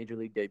guy's major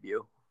league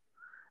debut.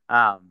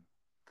 But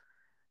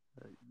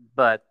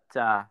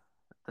the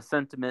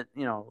sentiment,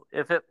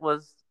 if it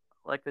was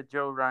like a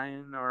Joe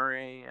Ryan or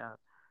a,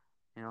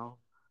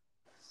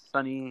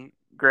 Sonny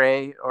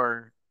Gray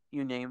or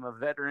you name a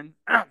veteran,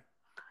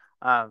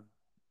 and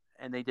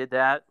they did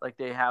that like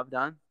they have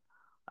done,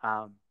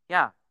 that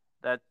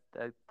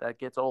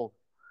gets old.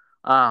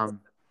 I'll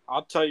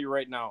tell you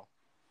right now,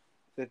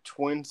 the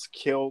Twins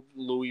killed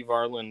Louis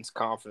Varland's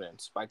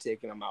confidence by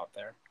taking him out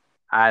there.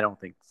 I don't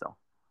think so.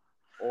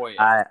 Oh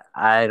yeah.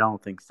 I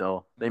don't think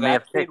so. They may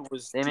have ticked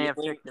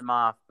him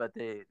off, but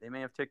they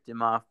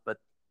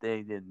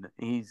didn't.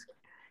 He's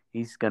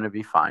gonna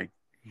be fine.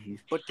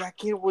 But that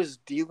kid was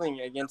dealing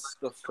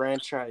against the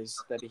franchise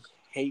that he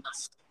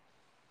hates.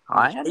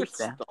 I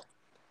understand.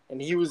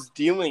 And he was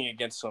dealing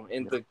against them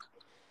He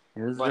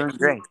was doing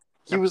great.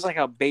 He was like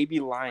a baby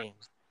lion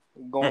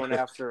going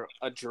after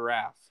a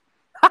giraffe.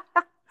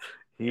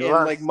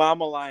 Like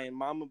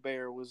Mama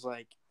Bear was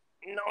like,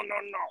 no.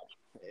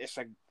 It's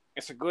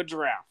a good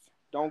giraffe.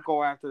 Don't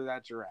go after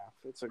that giraffe.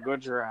 It's a good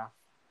giraffe.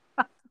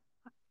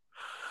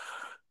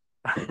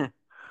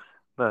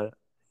 But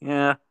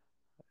yeah,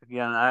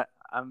 again,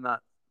 I'm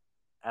not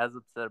as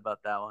upset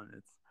about that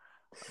one.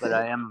 But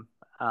I am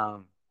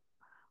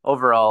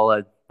overall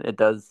it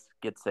does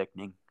get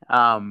sickening.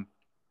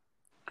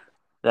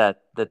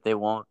 That they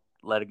won't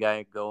let a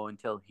guy go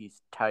until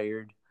he's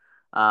tired,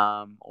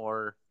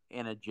 or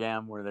in a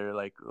jam where they're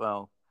like,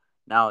 well,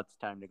 now it's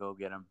time to go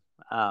get him.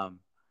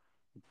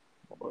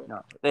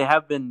 No, they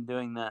have been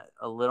doing that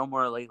a little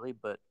more lately,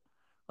 but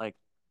like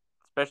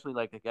especially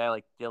like a guy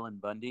like Dylan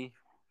Bundy,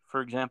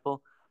 for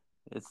example,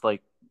 it's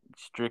like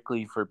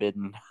strictly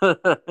forbidden.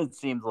 It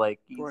seems like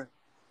Right.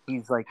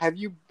 he's like Have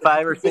you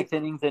 5 or 6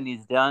 innings and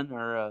he's done.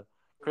 Or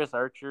Chris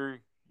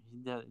Archer,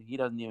 he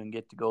doesn't even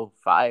get to go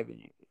 5.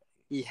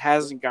 He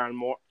hasn't gotten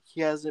more.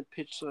 He hasn't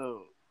pitched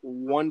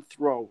one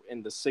throw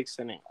in the 6th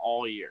inning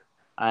all year.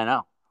 I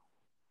know.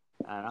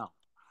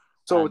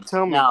 So And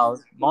tell me, now,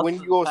 most when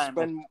of you the go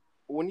time,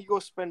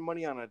 spend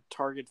money on a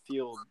Target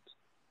Field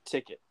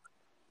ticket,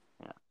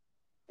 yeah,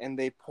 and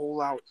they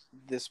pull out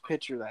this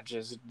pitcher that's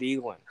just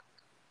dealing,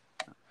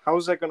 how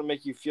is that going to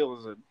make you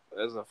feel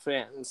as a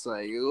fan? It's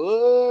like,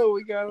 oh,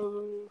 we got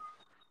to.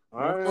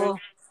 All right.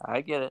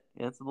 I get it.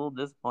 It's a little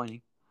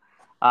disappointing.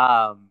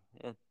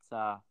 It's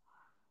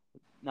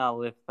now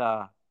with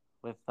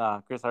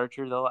Chris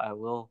Archer though, I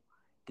will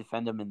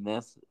defend him in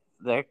this.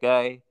 That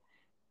guy,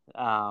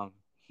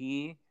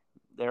 he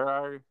there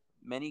are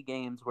many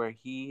games where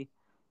he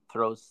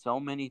throws so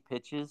many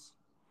pitches,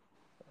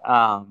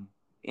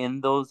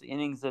 in those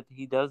innings that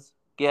he does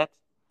get,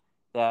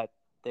 that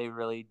they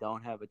really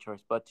don't have a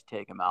choice but to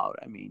take him out.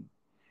 I mean,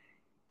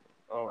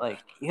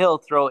 like he'll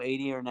throw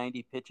 80 or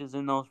 90 pitches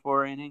in those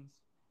 4 innings.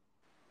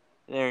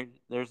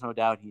 There's no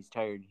doubt he's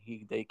tired.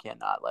 They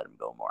cannot let him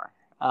go more.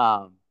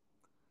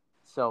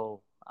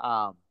 So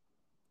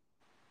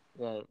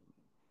yeah,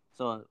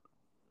 so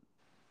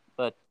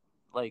but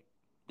like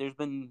there's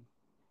been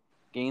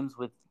games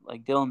with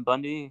like Dylan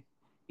Bundy.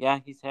 Yeah,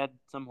 he's had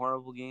some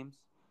horrible games,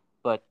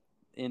 but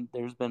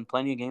there's been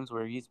plenty of games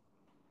where he's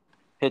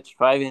pitched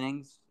 5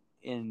 innings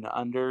in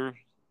under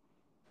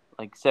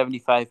like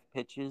 75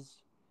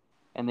 pitches,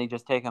 and they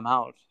just take him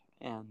out.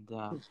 And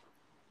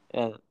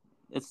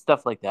it's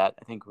stuff like that.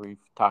 I think we've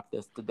talked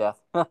this to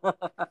death.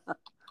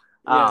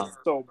 Yeah, it's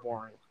so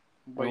boring.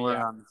 But we're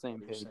yeah, on the same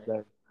page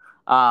there.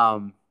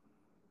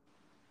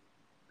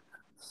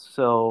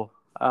 So,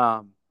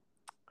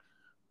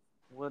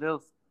 what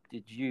else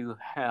did you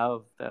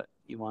have that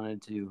you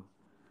wanted to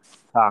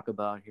talk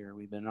about here?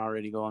 We've been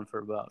already going for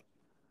about.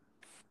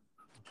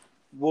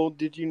 Well,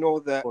 did you know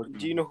that? 40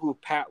 Do you know who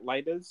Pat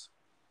Light is?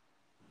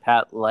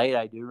 Pat Light,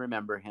 I do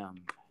remember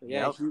him.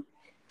 Yeah, Yep.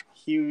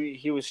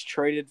 he was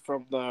traded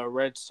from the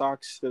Red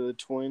Sox to the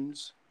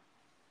Twins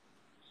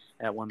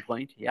At one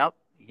point. Yep.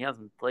 He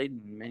hasn't played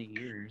in many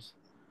years.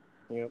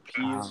 Yep.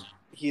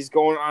 He's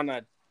going on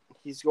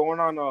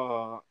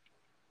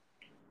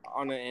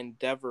an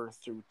endeavor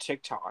through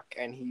TikTok,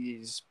 and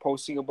he's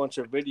posting a bunch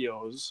of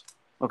videos.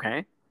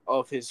 Okay.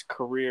 Of his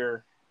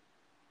career,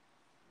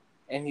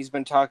 and he's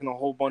been talking a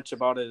whole bunch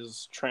about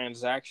his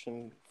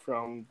transaction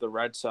from the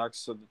Red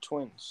Sox to the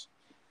Twins,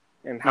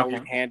 and how he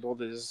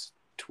handled his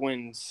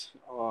Twins,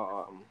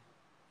 how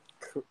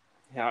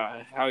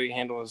he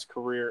handled his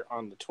career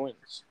on the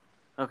Twins.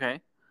 Okay.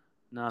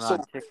 Not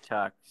on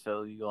TikTok,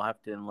 so you'll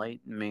have to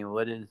enlighten me.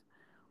 What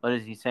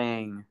is he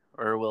saying,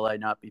 or will I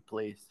not be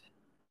pleased?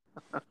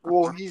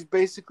 Well, he's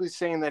basically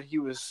saying that he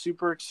was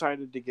super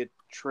excited to get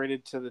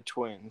traded to the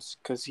Twins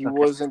because he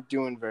wasn't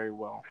doing very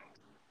well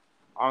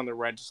on the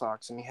Red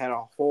Sox, and he had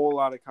a whole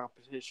lot of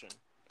competition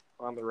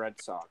on the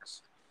Red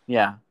Sox.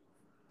 Yeah.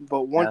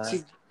 But once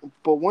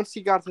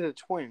he got to the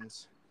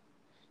Twins,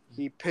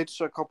 he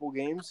pitched a couple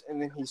games, and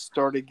then he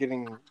started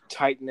getting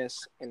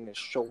tightness in his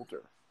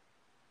shoulder.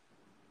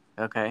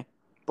 Okay.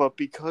 But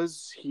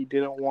because he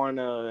didn't want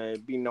to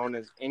be known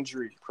as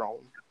injury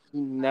prone, he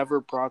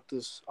never brought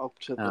this up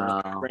to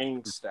the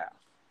training staff.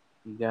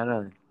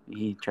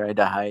 He tried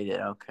to hide it.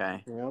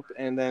 Okay. Yep.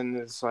 And then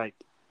it's like,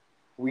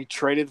 we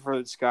traded for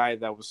this guy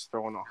that was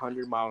throwing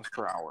 100 miles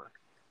per hour.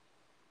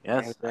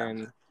 Yes. And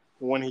then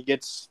when he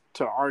gets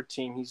to our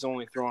team, he's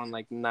only throwing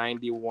like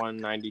 91,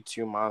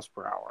 92 miles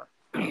per hour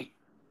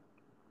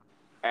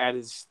at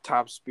his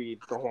top speed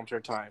the whole entire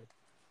time.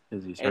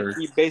 And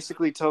he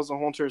basically tells the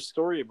whole entire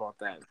story about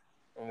that.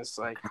 And it's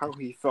like how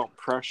he felt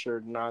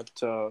pressured not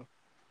to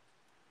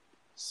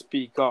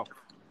speak up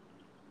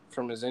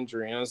from his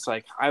injury. And it's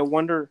like, I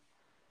wonder,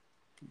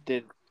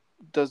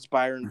 does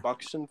Byron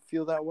Buxton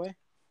feel that way?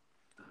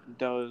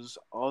 Does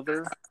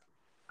other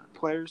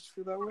players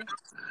feel that way?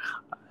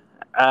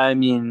 I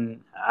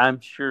mean,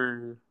 I'm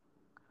sure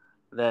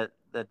that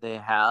they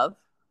have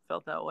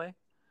felt that way.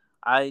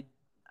 I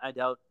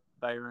doubt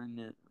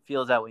Byron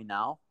feels that way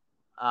now.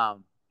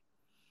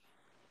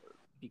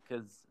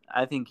 Because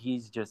I think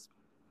he's just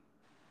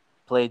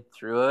played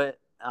through it,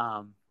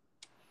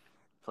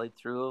 played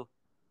through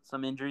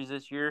some injuries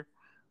this year,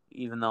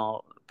 even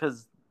though,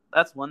 because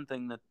that's one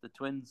thing that the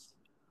Twins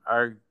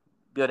are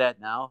good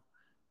at now.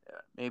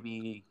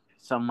 Maybe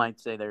some might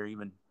say they're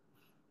even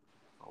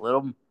a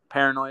little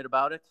paranoid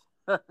about it,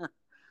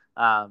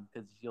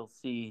 because you'll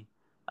see,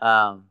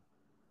 like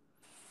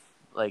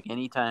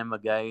anytime a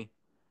guy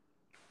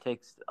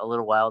takes a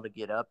little while to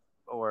get up,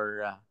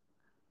 or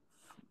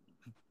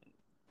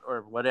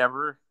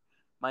whatever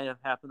might have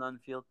happened on the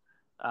field,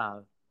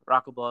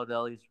 Rocco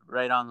Baldelli's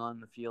right on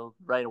the field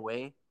right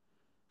away.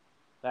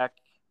 Back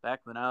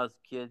when I was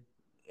a kid,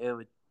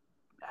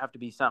 have to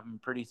be something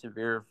pretty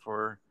severe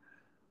for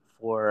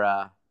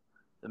the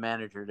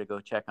manager to go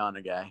check on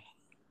a guy.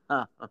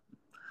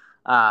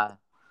 uh,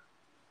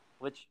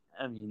 which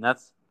I mean,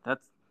 that's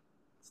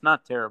it's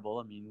not terrible.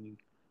 I mean,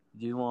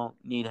 you won't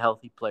need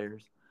healthy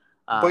players.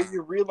 But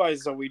you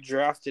realize that we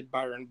drafted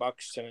Byron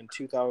Buxton in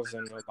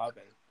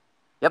 2011.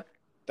 Yep.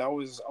 That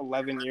was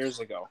 11 years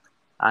ago.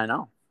 I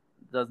know.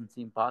 It doesn't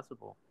seem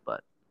possible,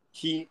 but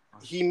he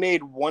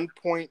made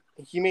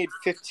he made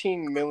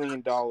 $15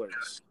 million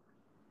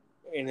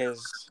in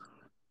his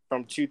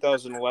from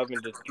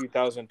 2011 to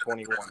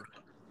 2021.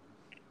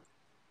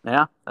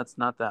 Yeah, that's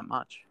not that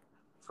much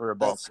for a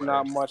ball That's player.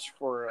 not much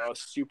for a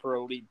super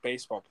elite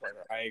baseball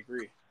player. I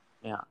agree.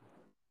 Yeah.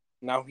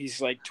 Now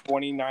he's like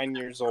 29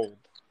 years old.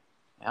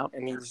 Yep.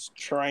 And he's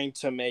trying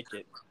to make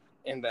it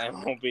in the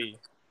MLB.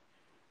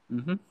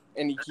 Mm-hmm.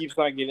 And he keeps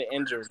not getting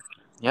injured.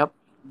 Yep.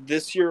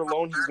 This year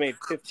alone, he's made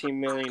 $15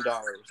 million.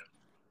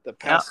 The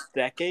past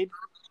decade,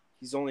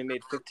 he's only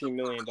made $15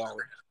 million.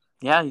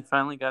 Yeah, he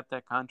finally got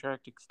that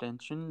contract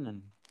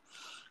extension,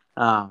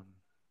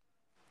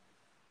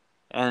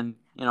 and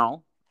you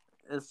know,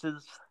 this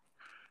is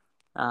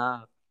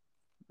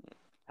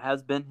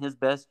has been his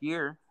best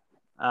year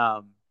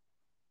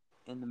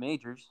in the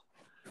majors,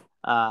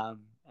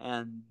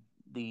 and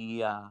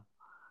the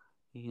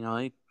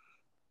he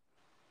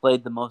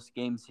played the most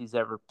games he's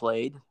ever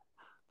played.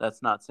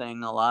 That's not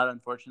saying a lot,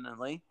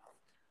 unfortunately.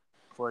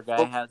 Poor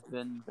guy has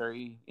been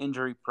very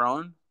injury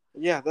prone.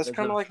 Yeah, that's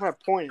kind of like my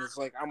point. It's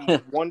like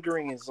I'm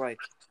wondering is like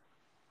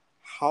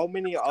how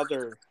many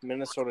other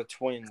Minnesota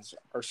Twins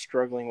are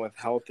struggling with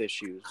health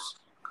issues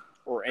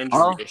or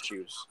injury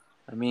issues?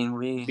 I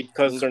mean,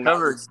 because they're not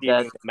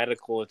receiving that,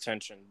 medical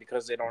attention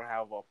because they don't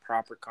have a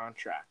proper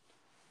contract.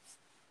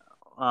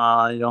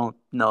 I don't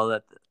know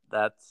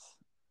that's.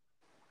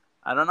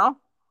 I don't know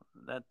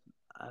that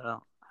I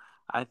don't.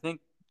 I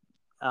think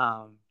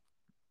I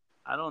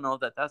don't know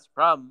that that's a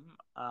problem.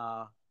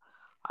 I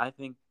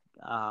think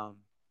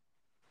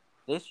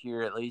this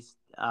year at least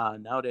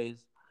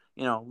nowadays,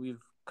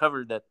 we've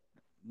covered that.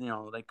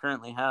 They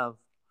currently have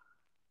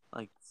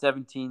like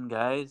 17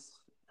 guys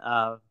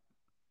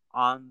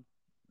on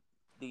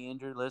the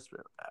injured list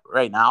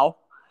right now,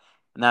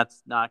 and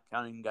that's not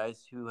counting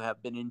guys who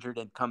have been injured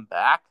and come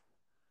back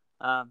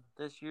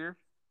this year.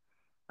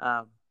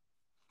 That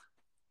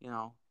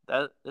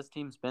this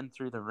team's been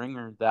through the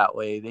ringer that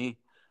way.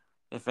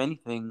 If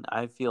anything,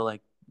 I feel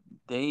like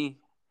they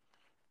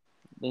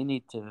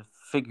need to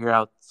figure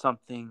out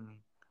something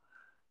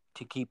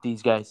to keep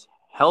these guys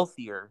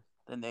healthier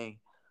than they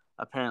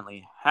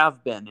apparently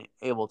have been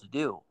able to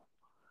do.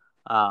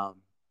 And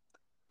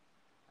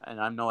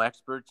I'm no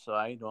expert, so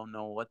I don't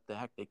know what the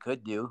heck they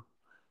could do.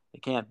 They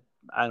can't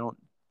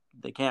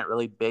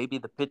really baby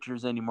the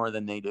pitchers any more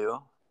than they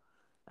do.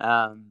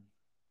 So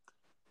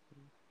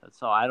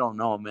I don't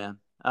know, man.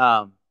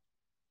 I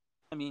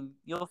mean,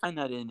 you'll find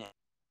that in it.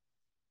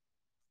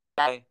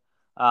 Guy,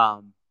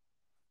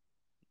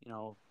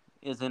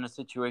 is in a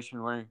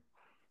situation where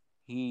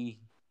he's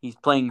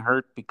playing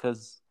hurt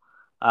because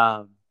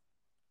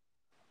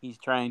he's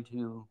trying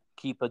to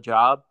keep a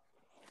job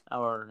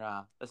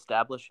or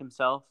establish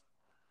himself.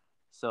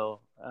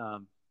 So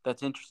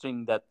that's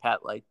interesting that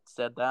Pat Light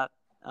said that.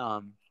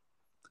 But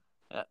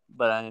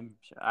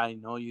I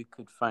know you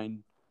could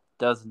find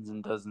dozens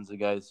and dozens of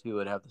guys who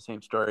would have the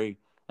same story,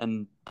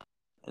 and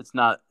it's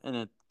not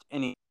in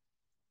any.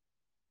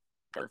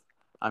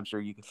 I'm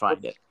sure you could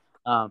find it.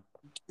 Do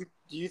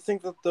you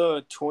think that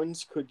the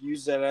Twins could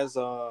utilize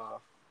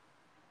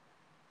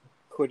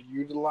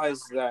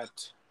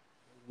that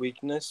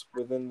weakness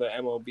within the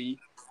MLB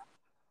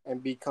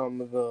and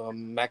become the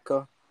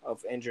mecca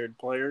of injured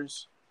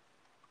players?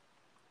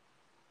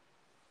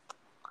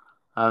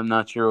 I'm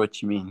not sure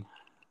what you mean.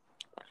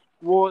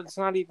 Well, it's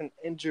not even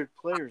injured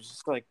players.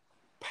 It's like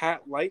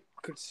Pat Light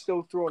could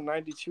still throw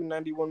 92,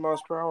 91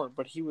 miles per hour,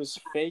 but he was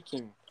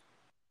faking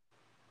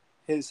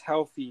his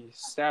healthy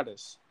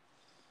status.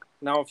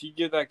 Now, if you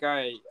give that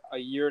guy a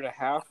year and a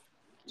half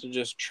to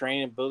just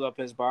train and build up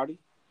his body,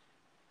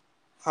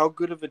 how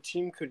good of a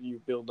team could you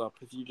build up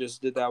if you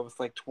just did that with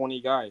like 20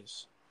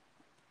 guys?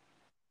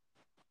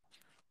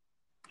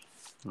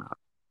 Well,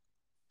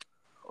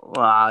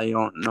 I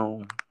don't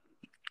know.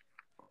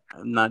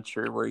 I'm not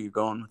sure where you're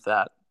going with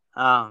that.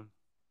 I'm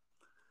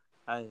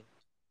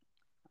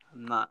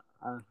not.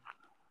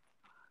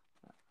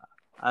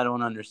 I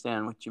don't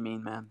understand what you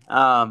mean, man.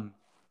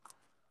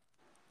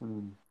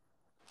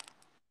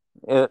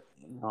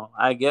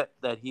 I get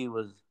that he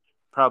was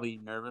probably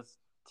nervous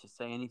to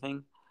say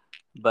anything,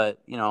 but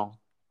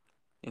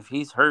if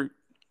he's hurt,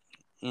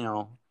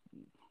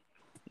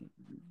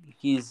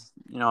 he's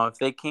if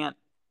they can't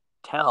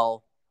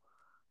tell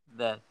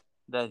that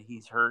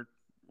he's hurt,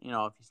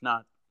 if he's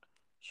not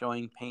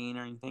showing pain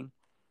or anything,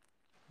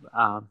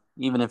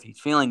 even if he's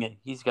feeling it,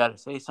 he's got to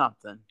say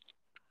something,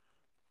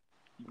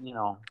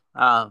 and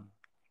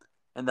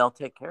they'll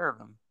take care of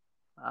him.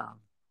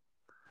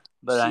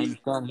 But I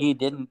understand he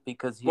didn't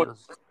because he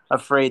was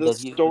afraid that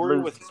he would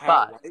lose his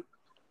spot.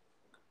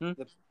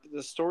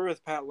 The story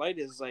with Pat Light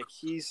is like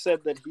he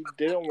said that he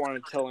didn't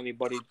want to tell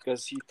anybody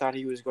because he thought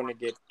he was going to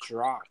get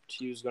dropped.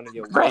 He was going to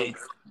get Right. waived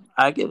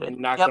I get it. and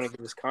not going to get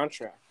his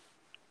contract.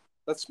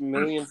 That's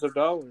millions of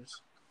dollars.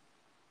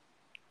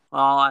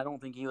 Well, I don't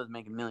think he was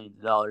making millions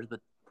of dollars, but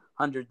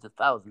hundreds of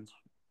thousands,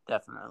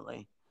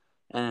 definitely.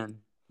 And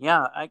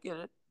yeah, I get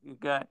it. You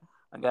got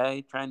a guy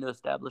trying to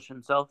establish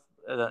himself.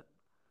 That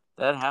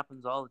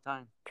happens all the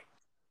time.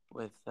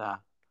 With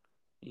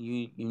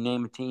you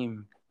name a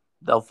team,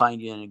 they'll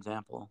find you an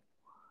example.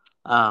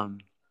 I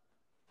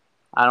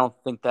don't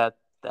think that's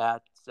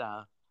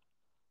a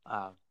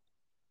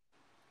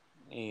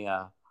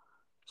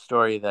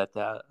story that's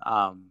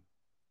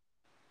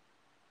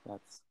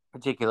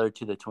particular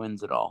to the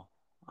Twins at all.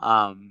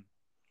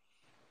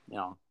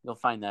 You'll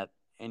find that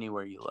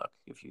anywhere you look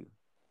if you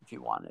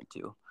wanted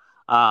to,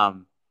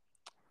 and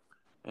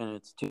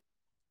it's too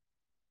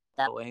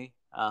that way.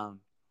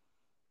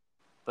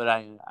 But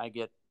I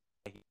get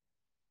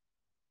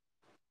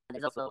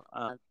there's also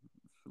a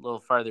little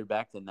farther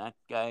back than that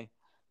guy.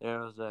 There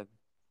was a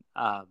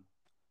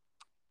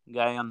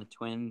guy on the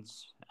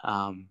Twins,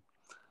 guy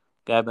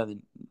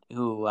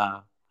who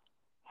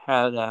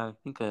had I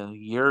think a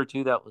year or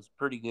two that was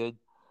pretty good.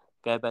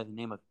 Guy by the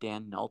name of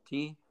Dan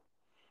Nolte,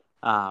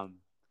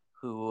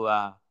 who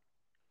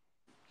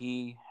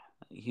he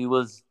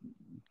was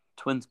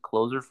Twins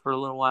closer for a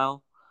little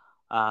while.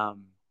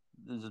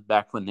 This is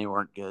back when they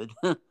weren't good.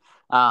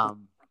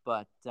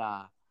 But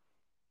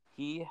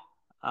he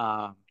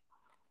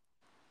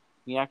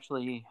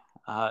actually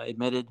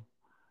admitted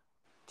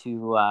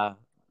to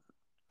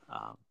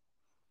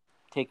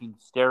taking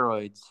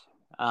steroids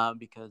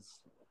because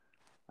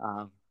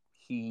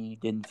he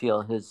didn't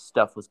feel his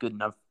stuff was good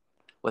enough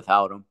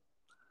without him.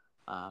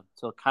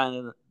 So kind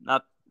of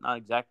not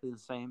exactly the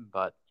same,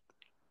 but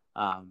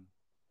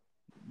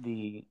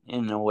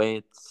in a way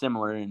it's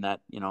similar in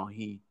that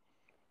he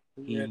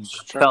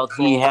felt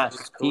he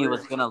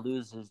was going to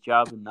lose his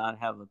job and not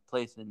have a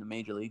place in the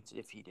major leagues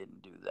if he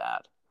didn't do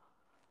that,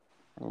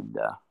 and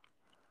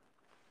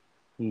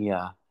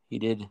he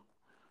did.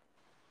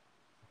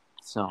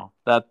 So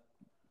that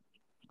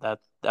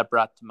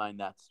brought to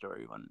mind that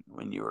story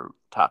when you were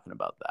talking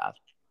about that.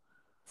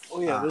 Oh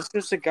yeah, this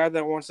is a guy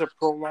that wants to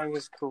prolong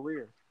his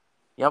career.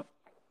 Yep.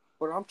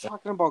 But I'm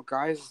talking about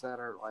guys that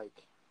are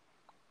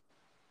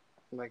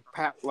like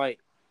Pat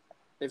Light.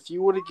 If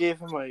you would have gave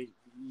him a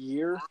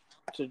year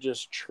to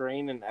just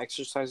train and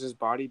exercise his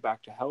body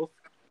back to health,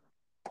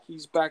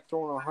 he's back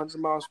throwing 100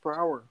 miles per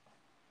hour.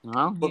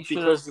 Well, but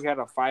because he had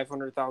a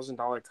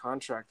 $500,000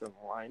 contract on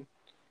the line,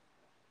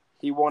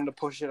 he wanted to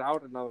push it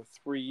out another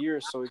 3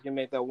 years so he can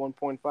make that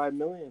 $1.5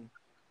 million.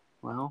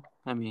 Well,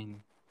 I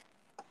mean,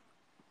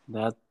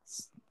 that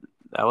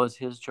was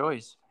his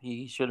choice.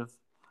 He should have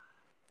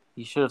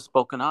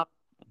spoken up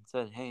and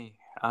said, "Hey,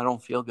 I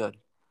don't feel good,"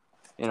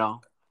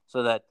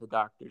 so that the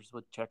doctors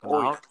would check him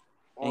out.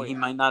 And he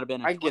might not have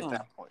been a Twin.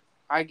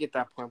 I get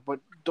that point. But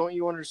don't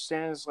you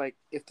understand? It's like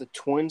if the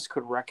Twins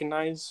could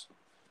recognize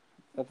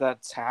that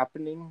that's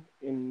happening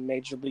in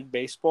Major League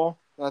Baseball,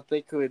 that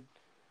they could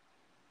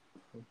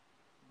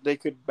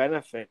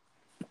benefit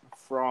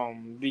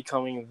from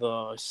becoming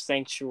the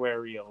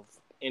sanctuary of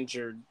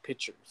injured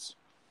pitchers.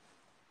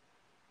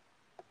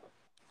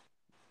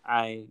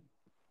 I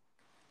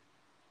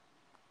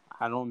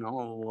don't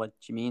know what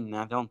you mean.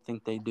 I don't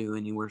think they do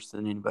any worse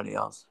than anybody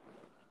else.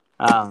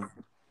 Oh,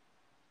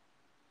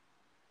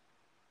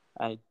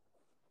 they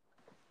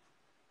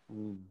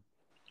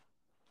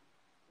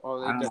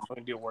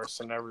definitely do worse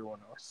than everyone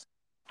else.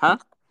 Huh?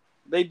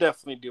 They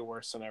definitely do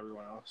worse than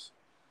everyone else.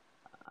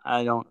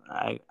 I don't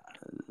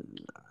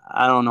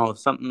know if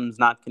something's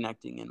not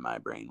connecting in my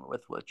brain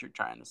with what you're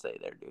trying to say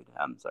there, dude.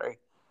 I'm sorry.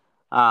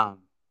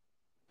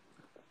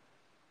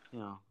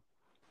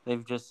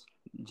 They've just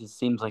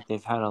seems like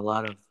they've had a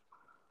lot of,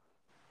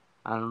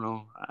 I don't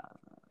know,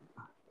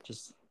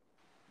 just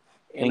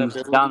things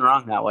gone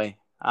wrong that way.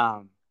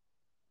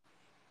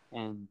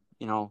 And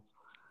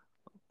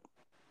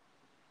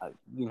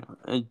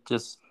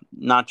just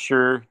not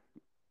sure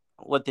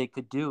what they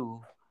could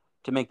do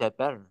to make that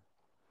better.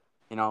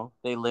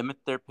 They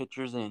limit their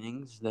pitchers'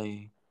 innings.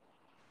 They,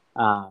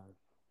 I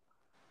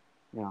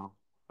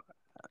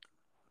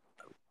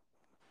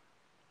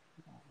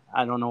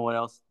don't know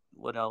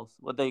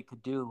what they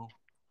could do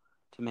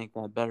to make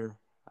that better.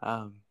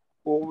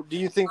 Well, do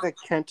you think that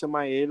Kenta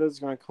Maeda is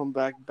going to come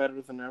back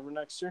better than ever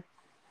next year?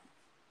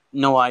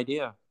 No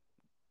idea.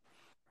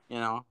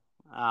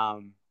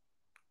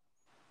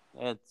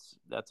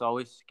 That's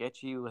always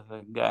sketchy with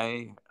a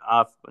guy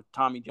off with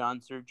Tommy John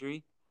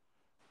surgery.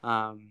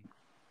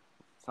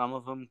 Some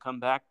of them come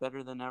back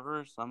better than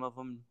ever. Some of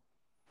them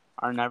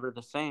are never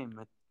the same.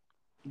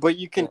 But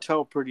you can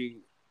tell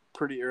pretty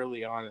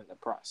early on in the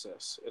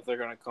process if they're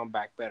going to come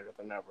back better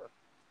than ever.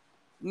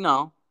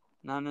 No,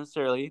 not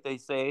necessarily. They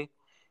say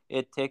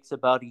it takes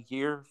about a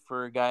year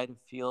for a guy to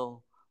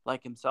feel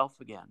like himself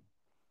again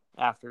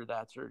after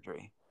that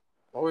surgery.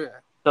 Oh,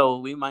 yeah.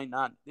 So he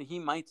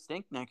might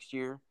stink next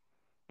year.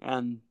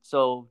 And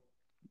so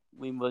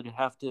we would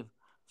have to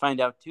find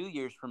out 2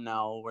 years from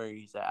now where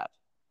he's at.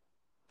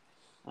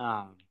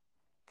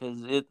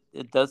 Because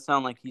it does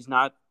sound like he's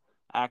not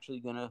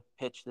actually going to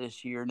pitch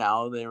this year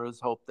now. There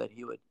was hope that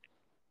he would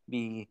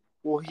be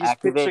He's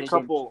activated pitched a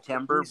couple in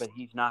September, but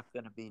he's not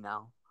going to be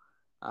now.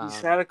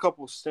 He's had a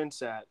couple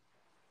stints at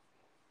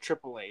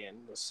AAA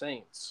and the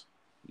Saints.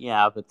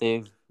 Yeah, but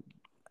he's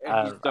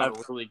done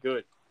really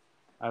good.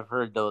 I've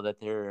heard though that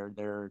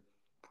they're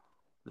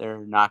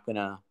not going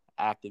to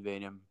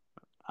activate him,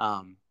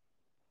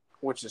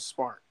 which is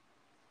smart.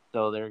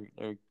 So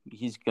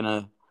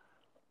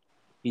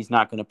he's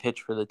not going to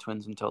pitch for the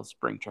Twins until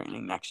spring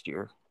training next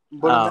year.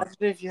 But imagine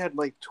if you had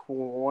like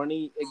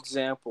 20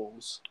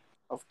 examples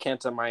of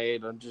Kenta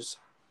Maeda just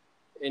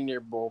in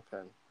your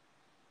bullpen.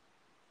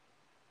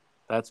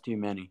 That's too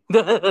many.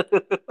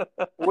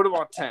 What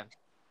about 10?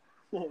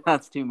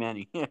 That's too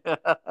many.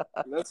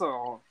 That's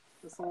a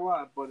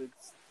lot, but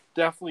it's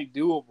definitely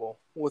doable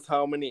with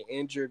how many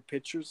injured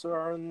pitchers there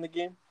are in the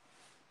game.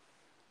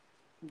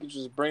 You could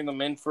just bring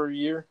them in for a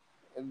year,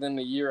 and then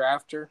the year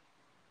after,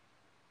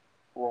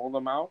 roll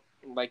them out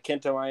like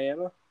Kenta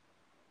Maeda.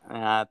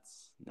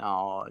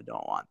 No, I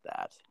don't want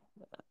that.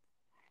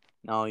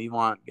 No, you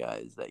want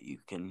guys that you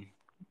can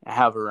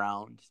have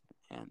around,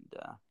 and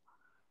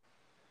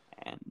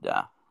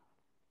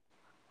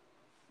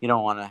you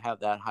don't want to have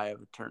that high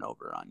of a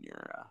turnover on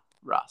your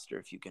roster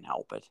if you can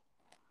help it.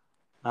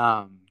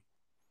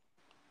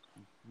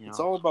 It's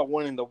all about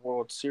winning the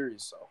World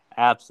Series, though.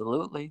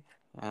 Absolutely.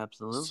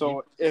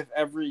 So if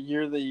every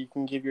year that you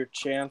can give your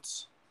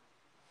chance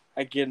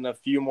at getting a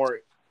few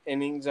more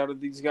innings out of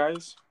these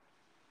guys,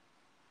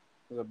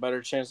 there's a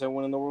better chance at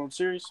winning the World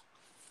Series.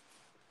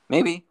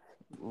 Maybe.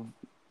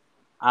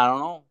 I don't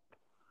know.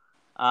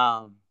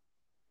 I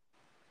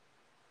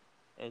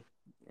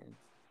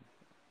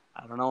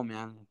don't know,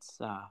 man. It's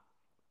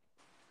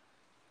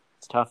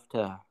tough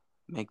to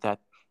make that.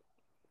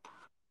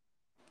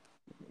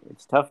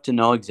 It's tough to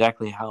know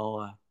exactly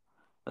how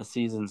a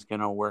season's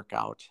gonna work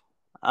out.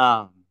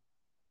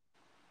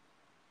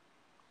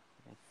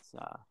 It's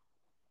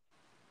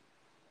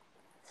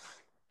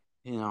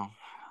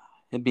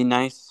it'd be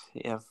nice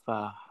if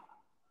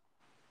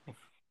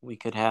we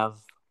could have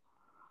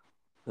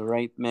the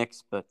right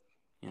mix, but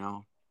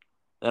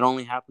that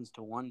only happens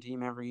to one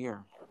team every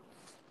year.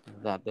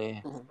 That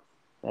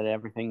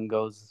everything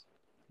goes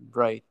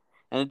right,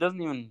 and it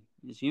doesn't even.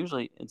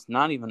 It's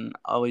not even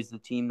always the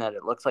team that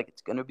it looks like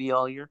it's going to be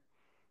all year.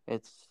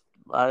 It's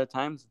a lot of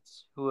times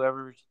it's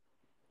whoever's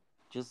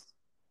just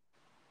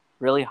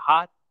really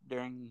hot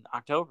during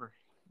October.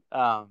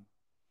 And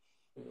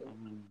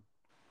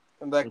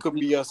that could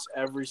be us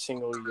every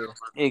single year.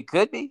 It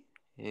could be.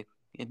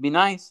 It'd be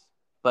nice,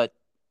 but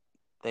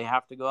they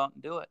have to go out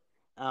and do it.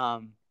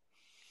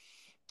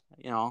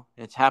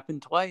 It's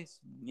happened twice.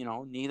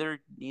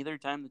 Neither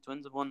time the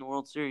Twins have won the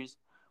World Series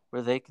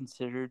were they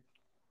considered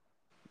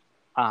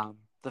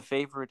the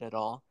favorite at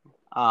all.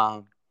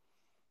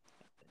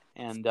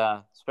 And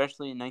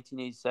especially in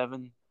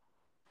 1987,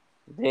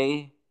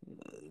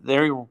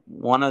 they're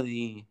one of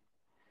the.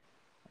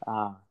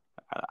 I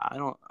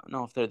don't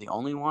know if they're the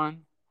only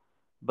one,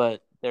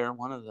 but they're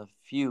one of the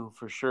few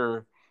for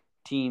sure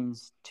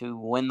teams to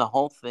win the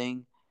whole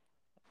thing,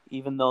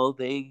 even though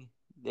they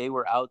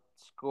were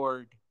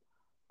outscored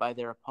by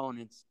their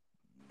opponents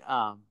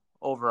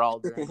overall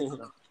during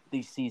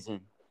the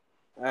season.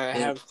 I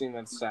have seen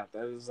that stat.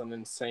 That is an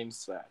insane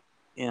stat.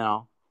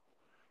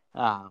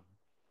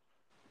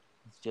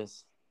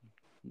 It's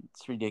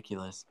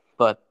ridiculous.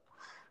 But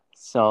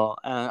so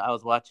I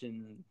was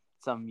watching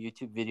some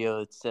YouTube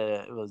video. It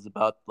said it was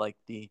about like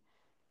the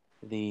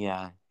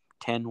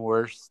 10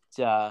 worst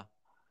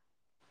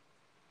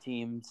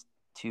teams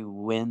to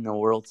win the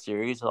World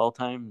Series all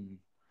time. And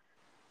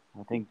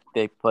I think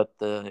they put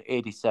the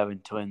 87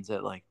 Twins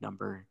at like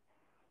number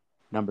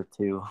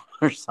 2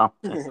 or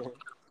something.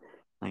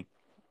 Like,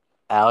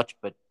 ouch,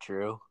 but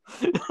true.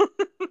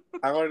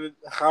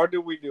 How did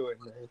we do it,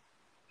 man?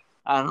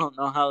 I don't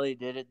know how they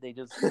did it. They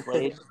just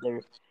played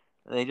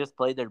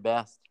their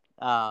best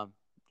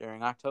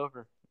during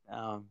October.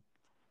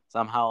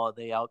 Somehow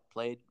they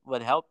outplayed.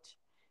 What helped,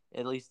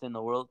 at least in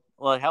the world,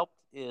 what helped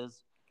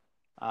is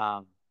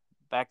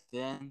back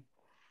then,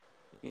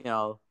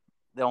 the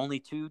only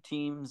 2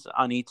 teams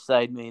on each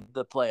side made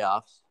the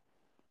playoffs.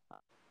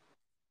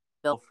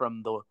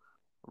 From the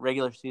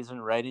regular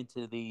season right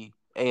into the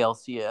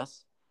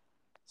ALCS.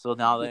 So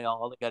now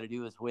all they got to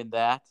do is win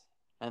that,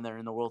 and they're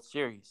in the World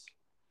Series.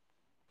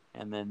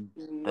 And then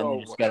they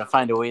just got to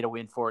find a way to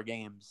win 4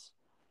 games.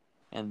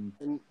 And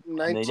in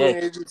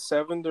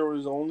 1987, there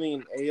was only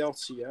an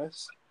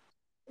ALCS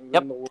and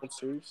then the World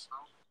Series.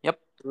 Yep.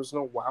 There was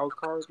no wild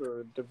card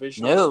or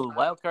division. No,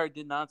 wild card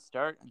did not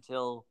start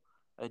until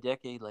a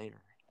decade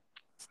later.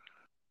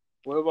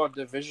 What about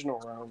divisional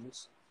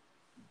rounds?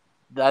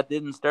 That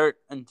didn't start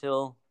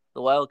until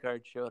the wild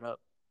card showed up.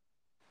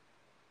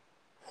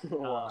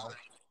 Wow.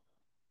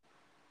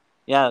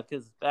 Yeah,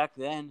 because back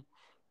then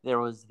there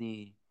was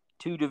the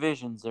 2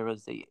 divisions. There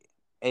was the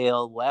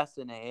AL West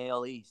and the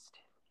AL East.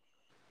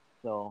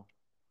 So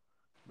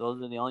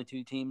Those are the only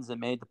two teams that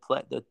made the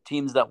play. The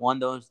teams that won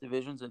those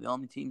divisions are the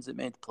only teams that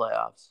made the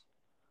playoffs.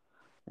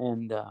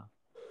 And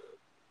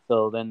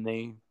so then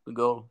they would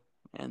go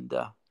and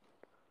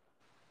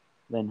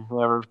then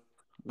whoever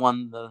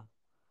won the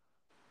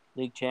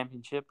league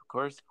championship, of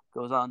course,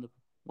 goes on to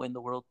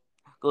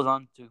goes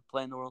on to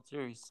play in the World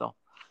Series. So,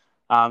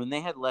 and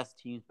they had less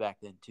teams back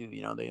then too.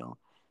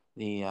 They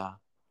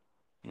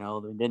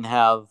didn't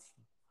have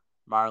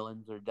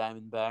Marlins or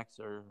Diamondbacks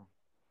or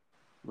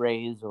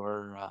Rays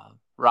or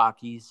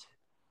Rockies.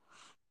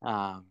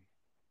 Those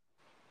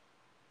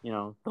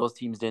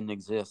teams didn't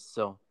exist,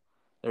 so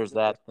there's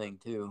that thing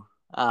too.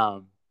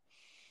 So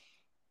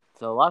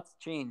lots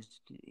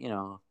changed,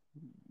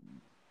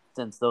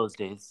 since those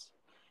days.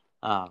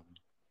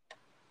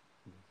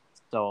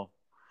 So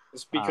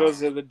It's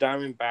because of the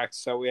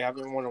Diamondbacks that we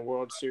haven't won a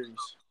World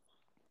Series.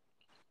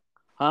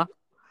 Huh?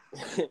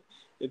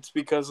 It's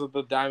because of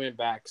the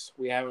Diamondbacks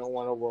we haven't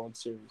won a World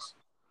Series.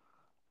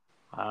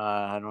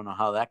 I don't know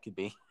how that could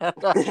be. I'm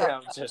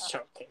just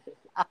joking.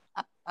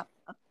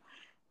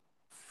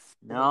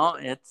 No,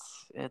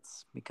 it's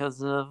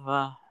because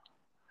of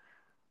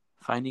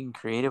finding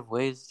creative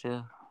ways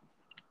to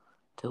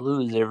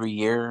lose every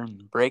year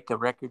and break a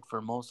record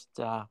for most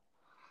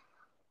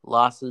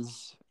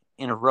losses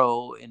in a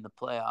row in the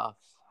playoffs.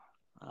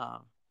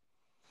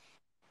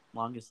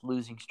 Longest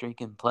losing streak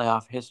in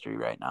playoff history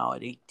right now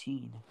at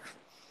 18.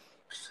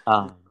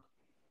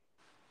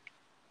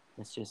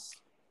 It's just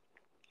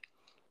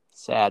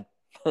sad.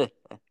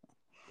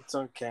 It's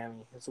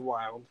uncanny. It's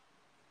wild.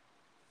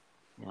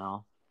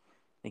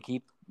 They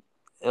keep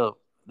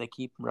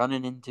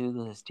running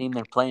into this team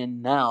they're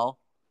playing now,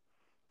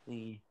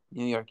 the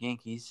New York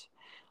Yankees.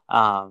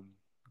 And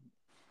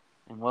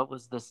what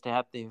was the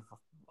stat? They've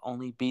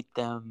only beat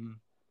them.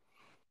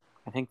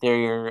 I think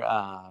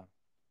I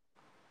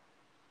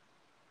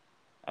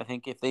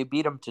think if they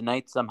beat them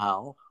tonight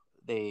somehow,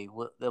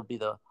 they'll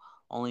be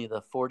only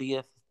the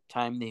 40th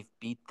time they've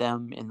beat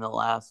them in the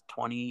last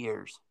 20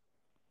 years.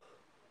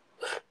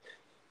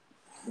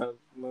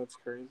 That's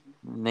crazy.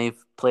 And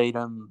they've played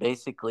them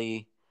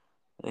basically.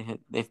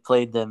 They've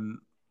played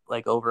them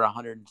like over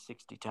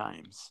 160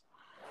 times.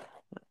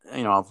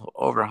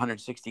 Over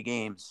 160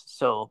 games.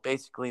 So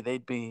basically,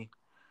 they'd be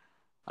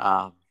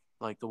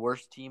like the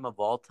worst team of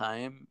all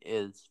time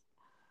is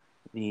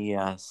the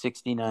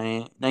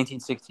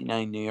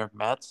 1969 New York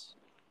Mets.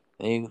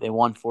 They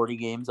won 40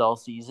 games all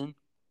season.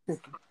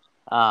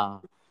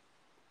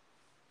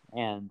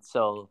 And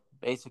so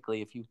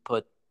basically, if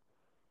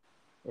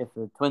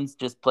the Twins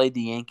just played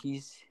the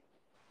Yankees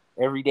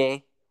every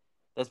day,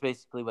 that's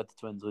basically what the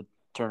Twins would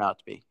turn out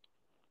to be.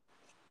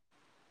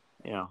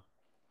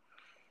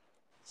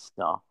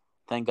 So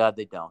thank God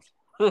they don't.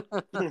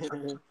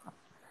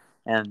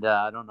 And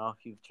I don't know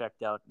if you've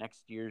checked out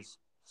next year's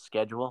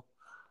schedule,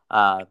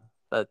 but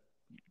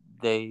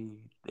they're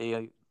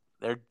going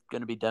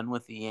to be done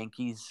with the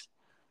Yankees,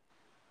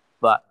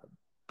 but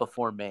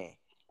before May.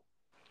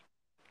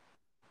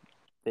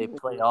 They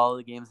play all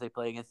the games they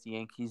play against the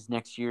Yankees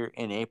next year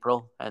in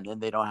April, and then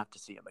they don't have to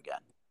see them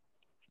again.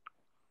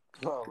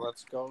 Oh,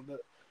 let's go.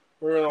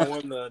 We're going to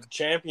win the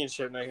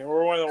championship next year.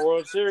 We're winning the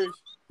World Series.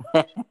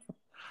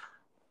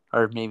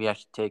 Or maybe I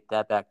should take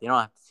that back. They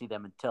don't have to see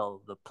them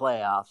until the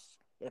playoffs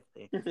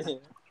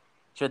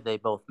should they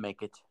both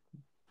make it.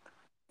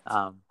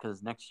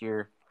 Because next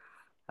year,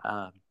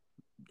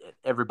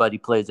 everybody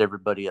plays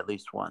everybody at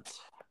least once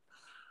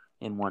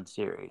in one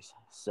series.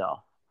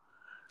 So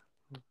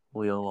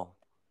we'll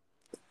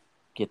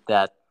get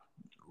that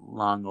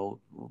there'll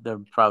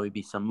probably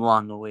be some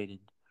long-awaited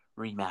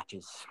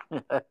rematches.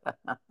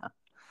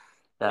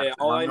 That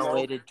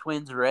long-awaited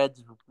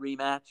Twins-Reds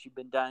rematch you've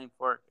been dying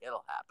for,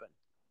 it'll happen.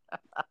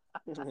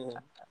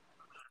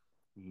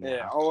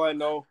 Yeah, all I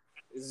know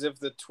is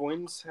if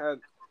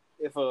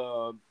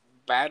a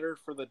batter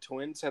for the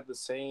Twins had the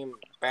same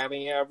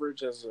batting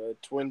average as the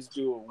Twins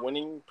do a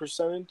winning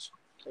percentage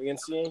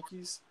against the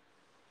Yankees,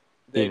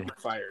 they'd be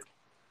fired.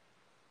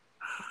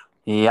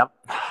 Yep.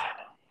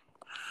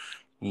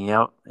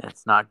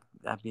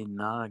 That'd be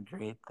not a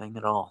great thing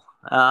at all.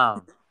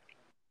 Yeah,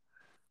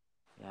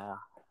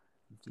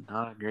 it's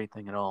not a great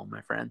thing at all,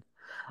 my friend.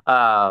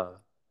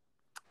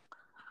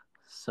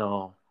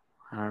 So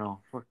I don't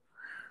know.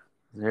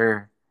 Is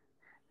there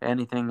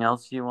anything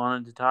else you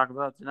wanted to talk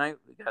about tonight?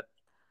 We got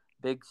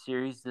big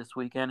series this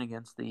weekend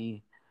against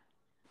the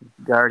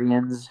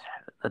Guardians.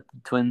 The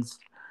Twins.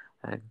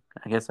 I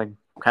guess I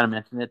kind of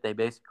mentioned it. They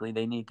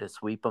need to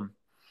sweep them.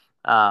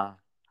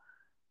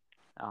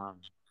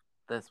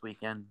 This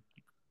weekend,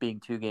 being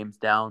 2 games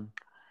down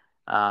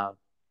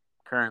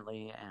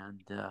currently,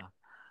 and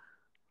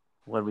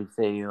what we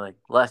say, like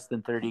less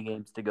than 30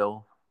 games to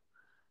go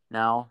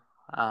now.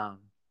 I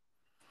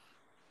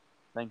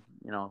think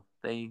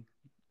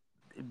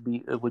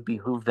it would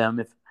behoove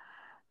them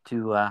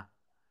to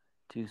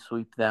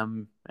sweep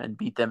them and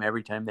beat them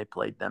every time they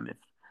played them,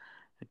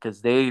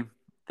 because they've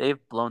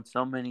blown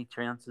so many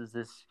chances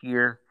this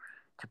year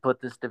to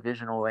put this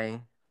division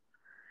away.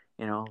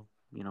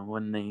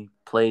 When they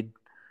played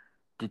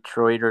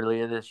Detroit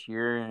earlier this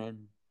year,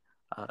 and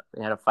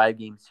they had a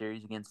 5-game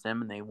series against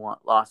them, and they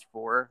lost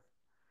 4.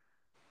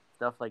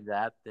 Stuff like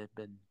that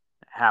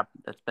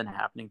that's been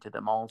happening to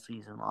them all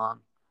season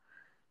long.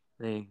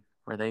 They've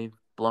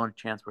blown a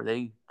chance where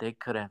they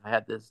could have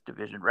had this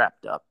division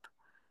wrapped up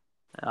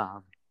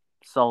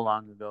so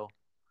long ago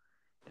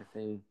if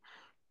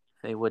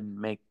they wouldn't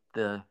make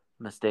the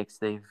mistakes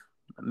they've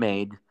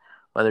made,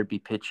 whether it be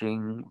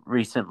pitching.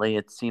 Recently,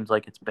 it seems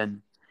like it's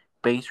been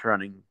base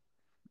running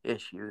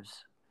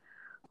issues.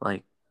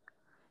 Like,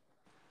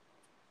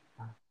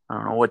 I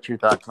don't know what your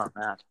thoughts on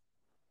that.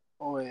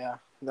 Oh yeah,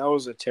 that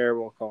was a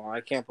terrible call. I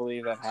can't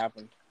believe that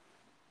happened.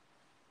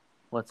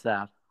 What's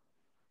that?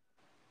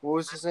 What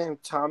was his name?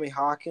 Tommy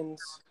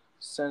Hawkins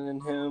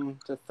sending him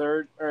to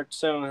third or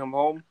sending him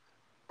home.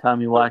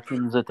 Tommy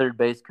Watkins, the third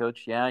base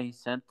coach. Yeah, I didn't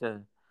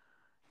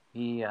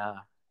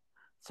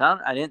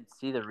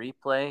see the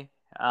replay.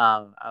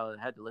 I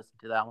had to listen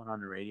to that one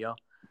on the radio,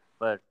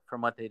 but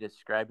from what they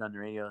described on the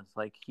radio, it's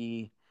like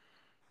he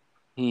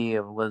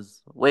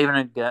was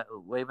waving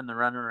the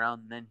runner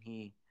around, and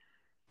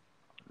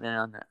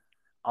then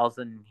all of a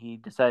sudden he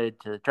decided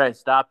to try to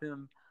stop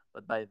him,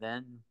 but by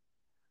then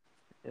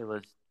it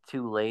was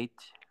too late,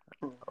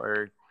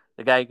 or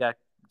it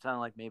sounded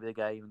like maybe the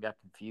guy even got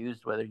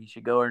confused whether he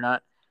should go or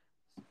not.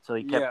 So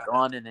he kept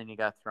going, and then he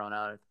got thrown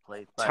out at the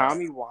plate.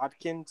 Tommy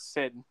Watkins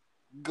said,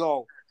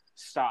 "Go,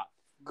 stop,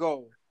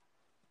 go,"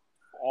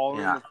 all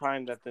in the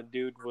time that the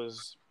dude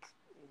was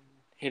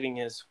hitting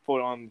his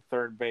foot on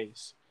third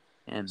base.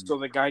 And so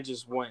the guy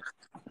just went.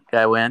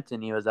 Guy went,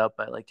 and he was out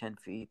by like 10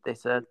 feet, they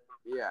said.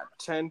 Yeah,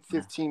 10,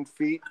 15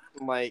 feet.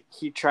 Like,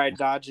 he tried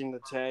dodging the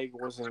tag,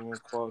 wasn't even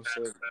close.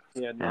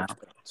 He had no chance.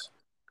 That's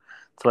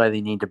why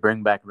they need to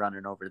bring back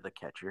running over the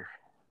catcher.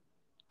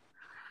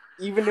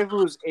 Even if it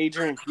was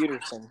Adrian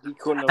Peterson, he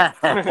couldn't have.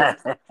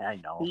 I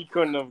know. He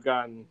couldn't have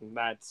gotten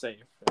that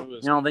safe.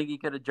 You don't think he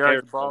could have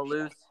jarred the ball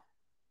loose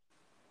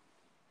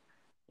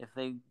if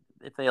they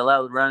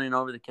allowed running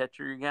over the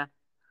catcher again?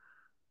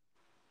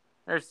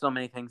 There's so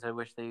many things I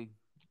wish they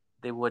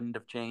wouldn't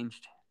have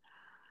changed.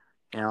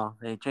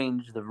 They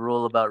changed the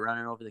rule about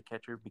running over the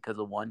catcher because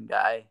of one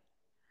guy.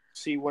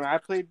 When I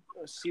played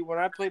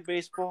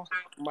baseball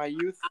in my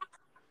youth,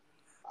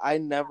 I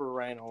never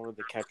ran over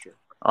the catcher.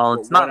 Oh,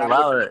 it's not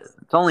allowed.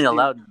 It's only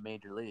allowed in the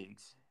major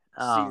leagues.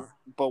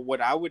 But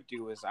what I would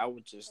do is I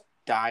would just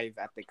dive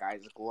at the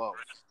guy's glove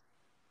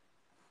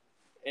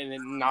and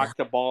then knock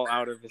the ball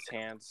out of his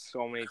hands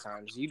so many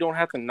times. You don't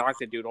have to knock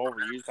the dude over.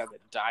 You just have to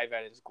dive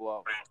at his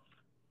glove.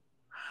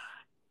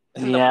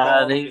 And the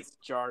ball gets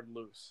jarred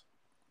loose.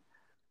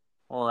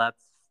 Well,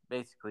 that's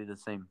basically the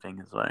same thing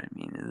as what I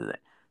mean. Is that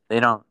they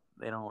don't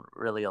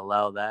really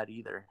allow that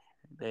either.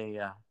 They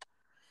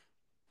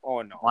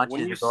oh no! Want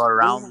you to go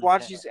around. When you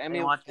watch these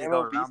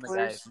MLB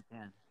players,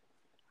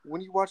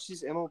 when you watch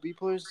these MLB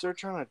players, they're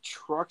trying to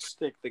truck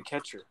stick the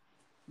catcher.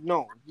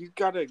 No, you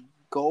gotta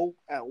go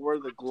at where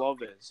the glove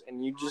is,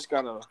 and you just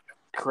gotta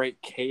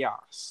create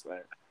chaos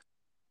there.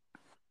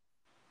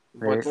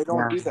 But they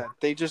don't do that.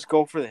 They just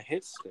go for the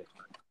hit stick.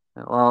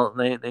 Well,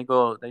 they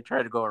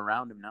try to go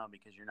around him now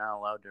because you're not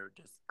allowed to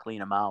just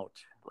clean him out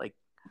like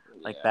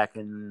back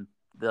in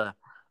the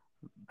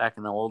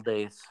old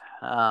days.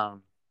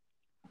 Not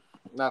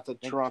the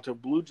Toronto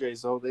Blue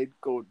Jays though; they'd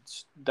go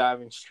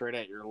diving straight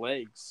at your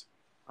legs.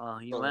 Well,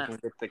 he went to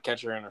get the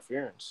catcher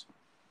interference.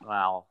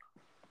 Wow,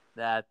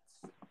 that's.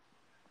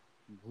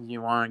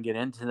 You want to get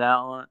into that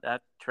one?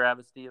 That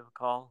travesty of a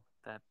call.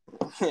 That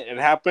it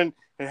happened.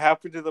 It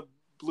happened to the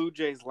Blue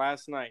Jays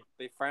last night.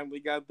 They finally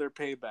got their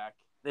payback.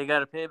 They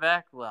got a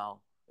payback?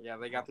 Well, yeah,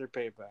 they got their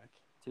payback.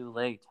 Too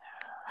late.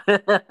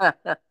 But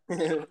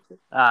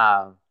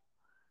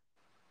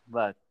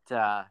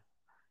did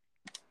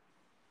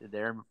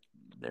their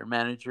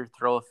manager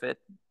throw a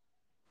fit?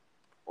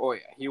 Oh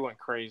yeah, he went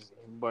crazy.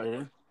 But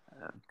it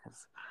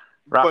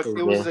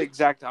was the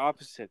exact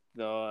opposite.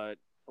 The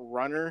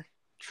runner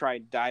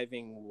tried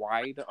diving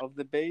wide of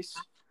the base.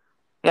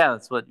 Yeah,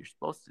 that's what you're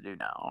supposed to do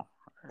now.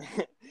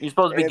 You're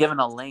supposed to be given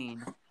a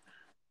lane.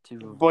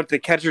 But the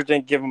catcher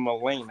didn't give him a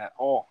lane at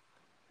all.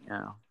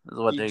 Yeah, this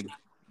is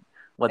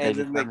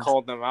they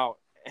called them out.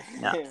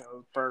 Yeah. It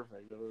was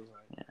perfect. It was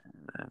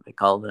they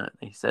called it.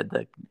 They said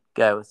the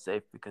guy was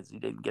safe because he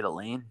didn't get a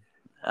lane.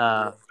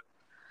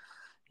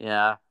 Yeah,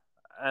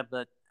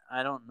 but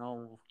I don't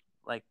know.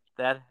 Like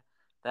that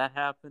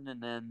happened,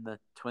 and then the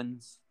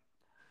Twins,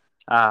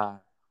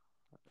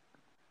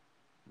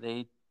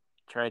 they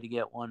tried to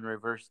get one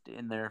reversed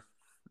in their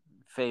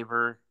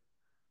favor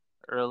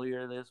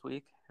earlier this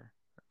week.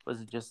 Was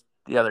it just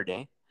the other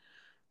day?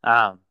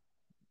 And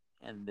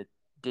it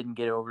didn't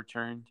get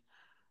overturned.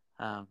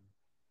 I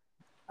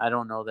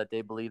don't know that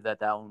they believe that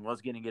one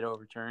was going to get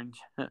overturned.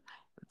 But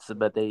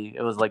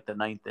it was like the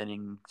 9th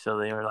inning, so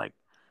they were like,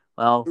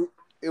 "Well,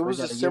 it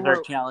was a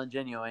similar challenge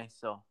anyway."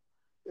 So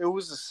it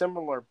was a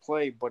similar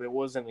play, but it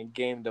wasn't a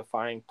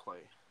game-defying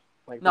play.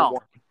 Like no,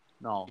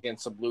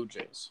 against the Blue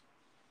Jays.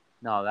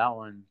 No, that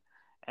one,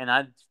 and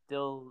I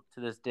still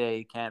to this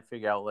day can't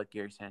figure out what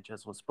Gary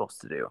Sanchez was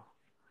supposed to do.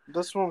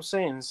 That's what I'm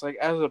saying. It's like,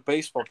 as a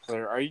baseball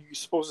player, are you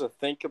supposed to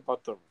think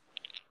about the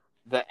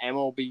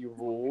MLB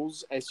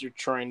rules as you're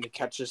trying to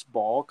catch this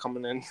ball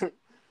coming in from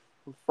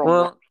left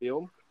Well,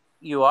 field?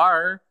 you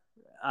are,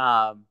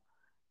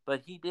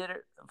 but he did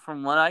it.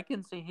 From what I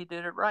can see, he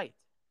did it right.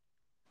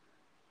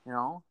 You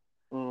know,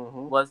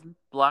 Mm-hmm. wasn't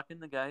blocking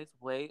the guy's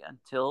way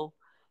until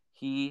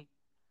he,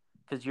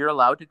 because you're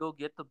allowed to go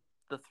get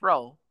the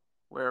throw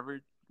wherever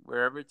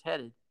it's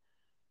headed,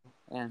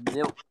 and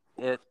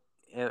it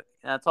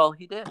that's all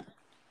he did.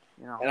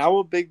 You And know, I'm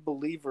a big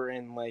believer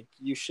in, like,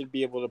 you should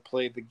be able to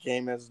play the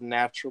game as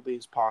naturally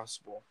as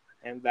possible.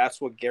 And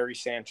that's what Gary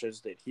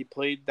Sanchez did. He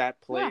played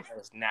that play yeah,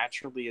 as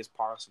naturally as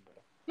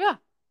possible. yeah.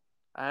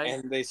 I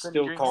And they couldn't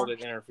still agree called more.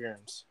 it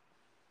interference.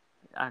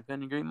 I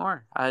couldn't agree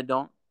more. I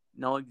don't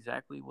know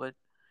exactly what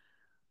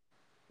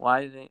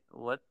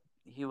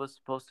he was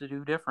supposed to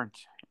do different.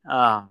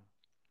 That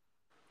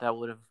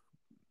would have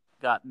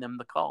gotten them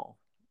the call.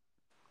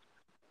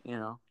 You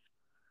know,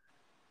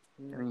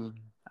 I mean,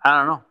 I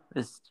don't know.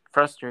 It's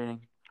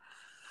frustrating,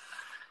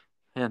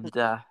 and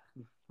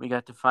we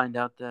got to find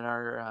out that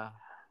our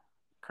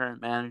current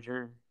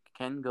manager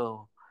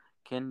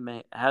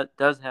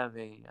does have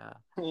a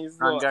He's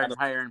a Ron little out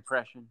Gardenhire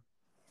impression.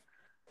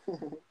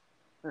 of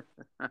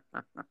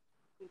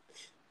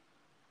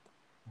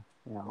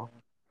You know,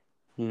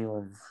 he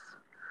was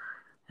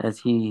as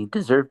he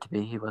deserved to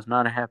be. He was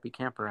not a happy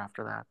camper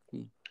after that.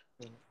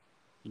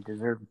 He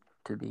deserved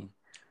to be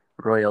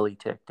royally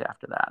ticked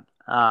after that.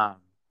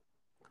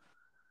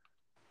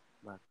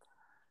 But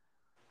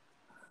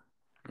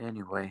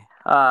anyway,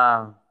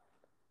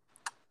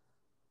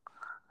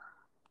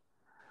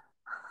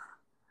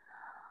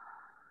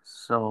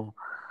 so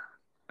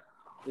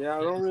Yeah,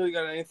 I don't really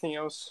got anything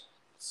else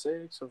to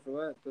say except for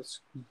that.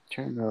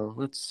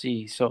 let's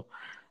see. So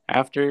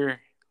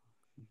after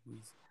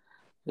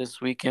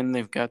this weekend,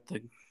 they've got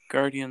the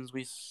Guardians.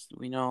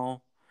 We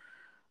know.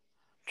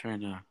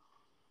 Trying to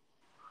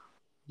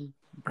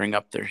bring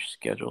up their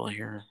schedule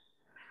here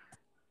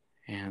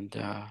and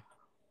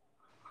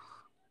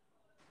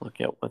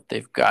look at what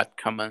they've got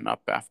coming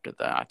up after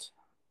that.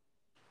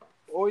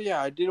 Oh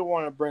yeah, I did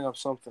want to bring up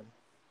something.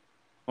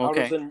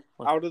 Okay.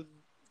 Out of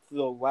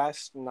the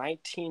last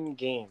 19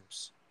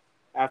 games,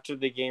 after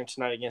the game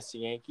tonight against the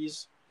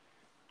Yankees,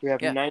 we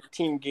have Yeah.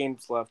 19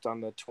 games left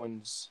on the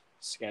Twins'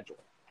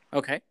 schedule.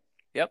 Okay.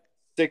 Yep.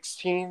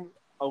 16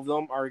 of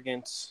them are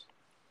against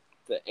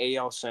the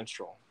AL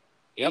Central.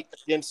 Yep. 8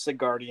 against the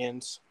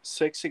Guardians,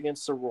 6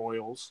 against the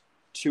Royals,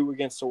 2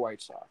 against the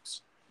White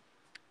Sox.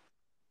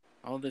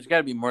 Oh, there's got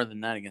to be more than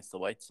that against the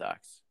White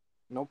Sox.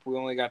 Nope, we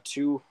only got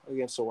 2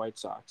 against the White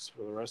Sox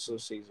for the rest of the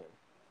season.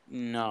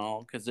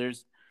 No, because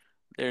there's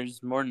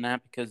more than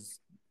that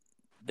because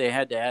they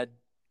had to add.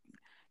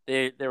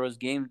 There was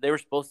games they were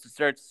supposed to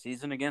start the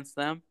season against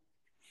them,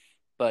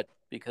 but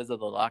because of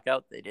the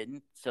lockout they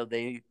didn't. So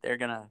they're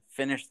gonna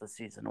finish the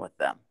season with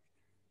them.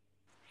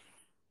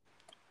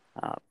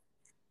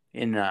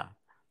 In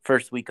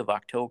first week of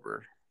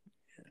October.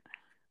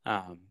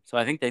 So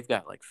I think they've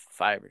got like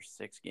 5 or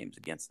 6 games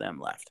against them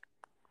left.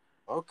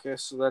 Okay,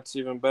 so that's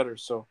even better.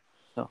 So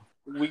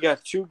we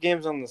got 2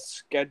 games on the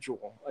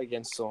schedule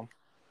against them,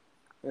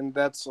 and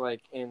that's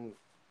like the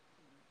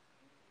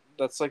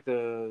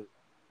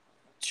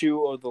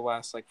 2 of the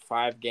last like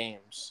 5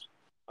 games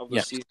of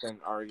the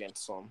season are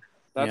against them.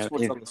 That's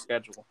what's on the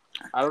schedule.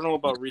 I don't know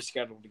about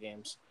rescheduled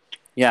games.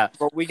 Yeah,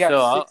 but we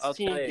got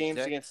 16 games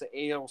against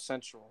the AL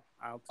Central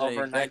of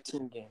our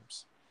 19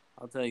 games.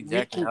 I'll tell you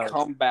exactly we can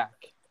come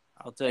back.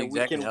 I'll tell you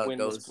exactly how it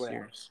goes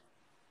here.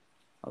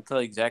 I'll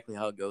tell you exactly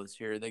how it goes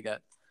here. They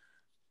got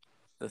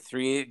the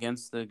 3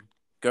 against the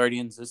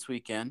Guardians this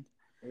weekend.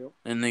 Yep.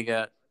 Then they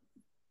got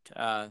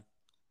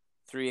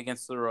 3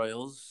 against the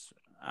Royals.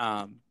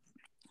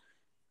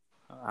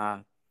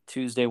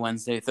 Tuesday,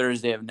 Wednesday,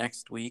 Thursday of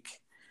next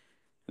week.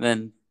 And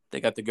then they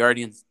got the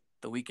Guardians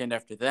the weekend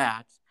after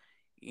that,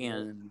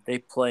 and they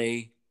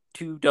play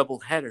 2 double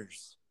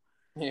headers.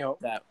 Yep.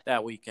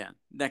 That weekend.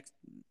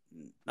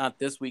 Not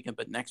this weekend,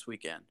 but next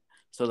weekend.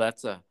 So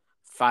that's a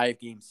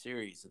 5-game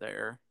series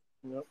there.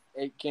 Yep.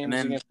 8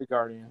 games against the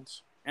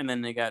Guardians. And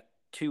then they got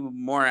 2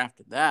 more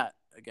after that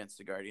against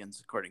the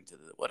Guardians, according to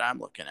what I'm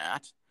looking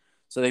at.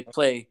 So they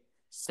play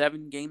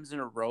 7 games in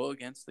a row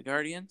against the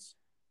Guardians.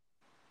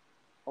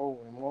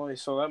 Holy moly!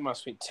 So that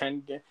must be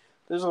 10 games.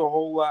 There's a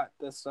whole lot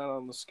that's not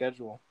on the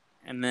schedule.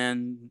 And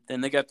then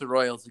they got the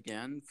Royals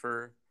again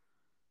for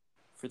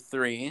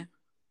 3.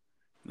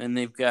 Then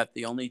they've got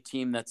the only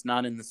team that's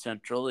not in the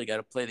Central. They got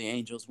to play the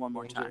Angels one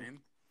more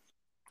time.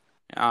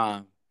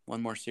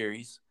 One more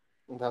series.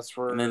 That's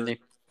for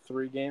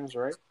 3 games,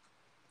 right?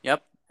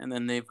 Yep. And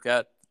then they've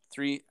got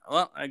 3.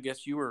 Well, I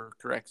guess you were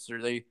correct, sir.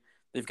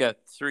 They've got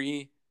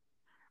 3,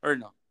 or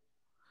no.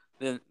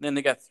 Then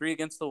they got 3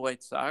 against the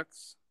White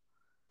Sox.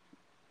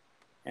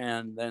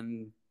 And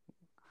then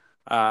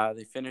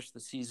they finished the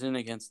season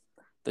against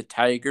the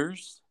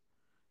Tigers.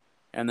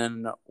 And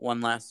then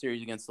one last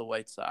series against the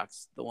White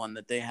Sox, the one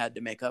that they had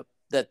to make up,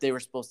 that they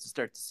were supposed to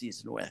start the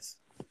season with.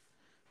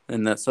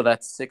 And so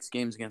that's 6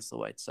 games against the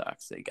White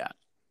Sox they got.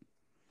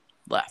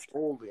 left.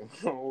 Holy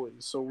moly!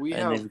 So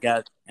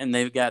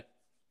they've got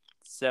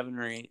 7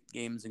 or 8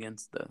 games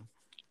against the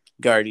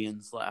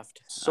Guardians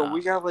left. So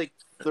we got like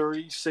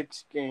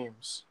 36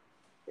 games,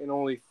 and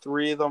only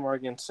 3 of them are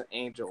against the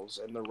Angels,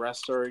 and the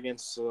rest are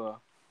against the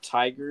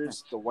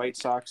Tigers, the White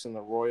Sox, and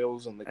the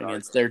Royals, and the Guardians.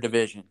 Against their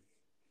division.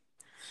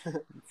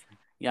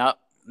 Yep.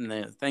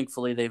 And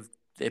thankfully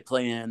they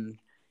play in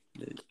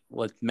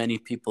what many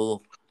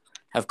people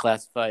have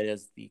classified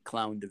as the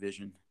clown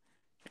division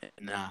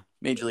in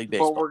Major League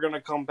Baseball. But we're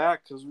gonna come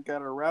back because we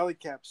got our rally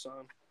caps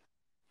on.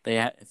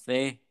 If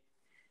they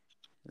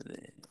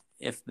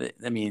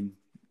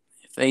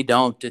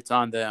don't, it's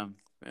on them.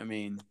 I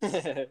mean,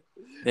 after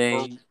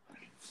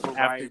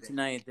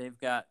tonight, they've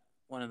got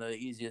one of the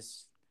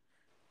easiest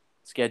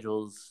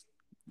schedules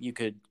you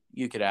could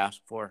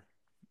ask for.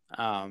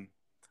 The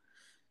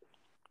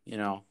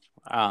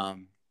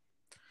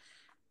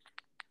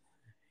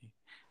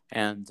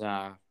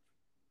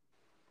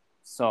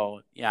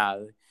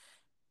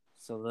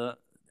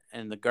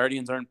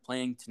Guardians aren't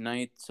playing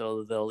tonight,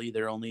 so they'll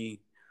either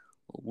only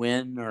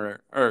win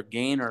or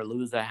gain or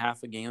lose a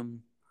half a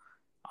game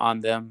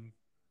on them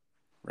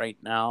right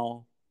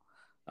now,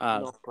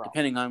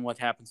 depending on what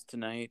happens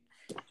tonight.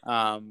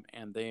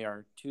 And they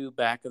are 2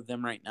 back of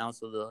them right now,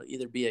 so they'll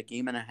either be a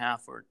game and a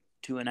half or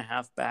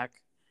 2.5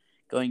 back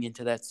going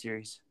into that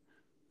series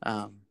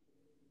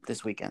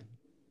this weekend.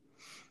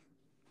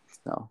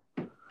 So,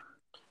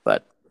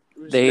 but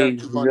they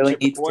really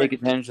need to take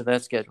advantage of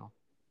that schedule.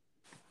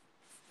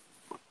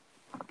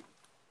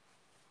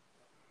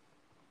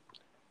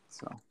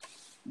 So,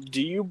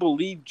 do you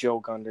believe Joe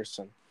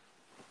Gunderson?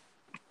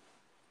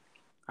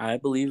 I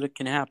believe it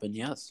can happen.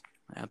 Yes,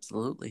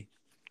 absolutely.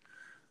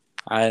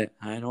 I'm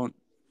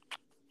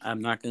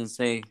not going to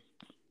say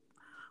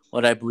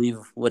what I believe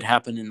would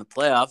happen in the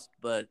playoffs,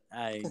 but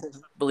I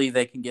believe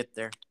they can get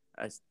there.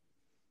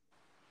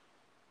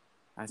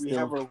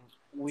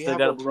 We have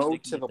a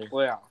road to the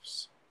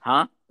playoffs.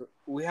 Huh?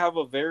 We have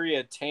a very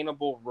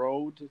attainable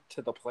road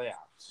to the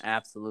playoffs.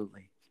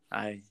 Absolutely.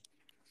 I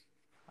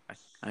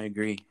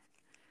agree.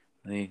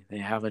 They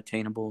have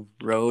attainable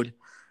road.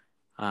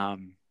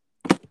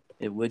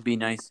 It would be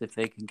nice if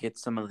they can get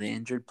some of the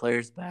injured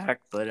players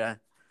back, but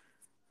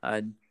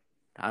I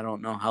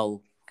don't know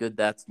how good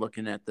that's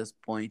looking at this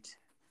point.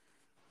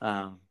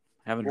 Haven't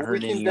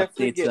heard any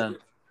updates.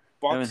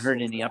 Haven't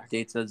heard any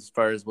updates as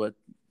far as what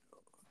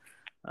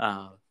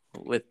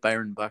with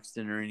Byron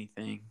Buxton or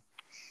anything.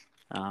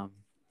 I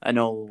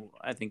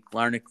think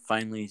Larnach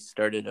finally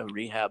started a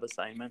rehab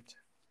assignment,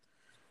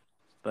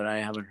 but I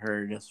haven't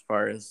heard as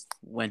far as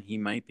when he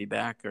might be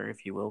back or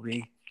if he will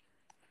be.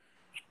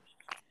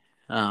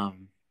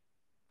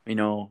 We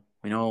know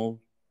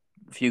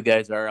a few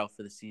guys are out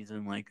for the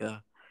season, like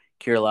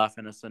Kirilloff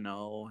and a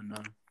Sano, and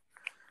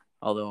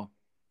although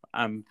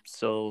I'm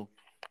so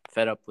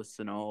fed up with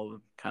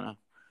Sano,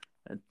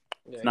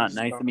 it's not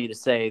nice of me to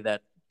say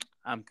that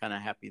I'm kind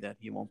of happy that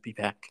he won't be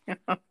back.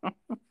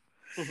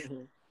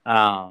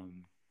 That's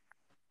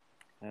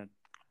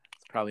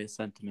probably a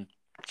sentiment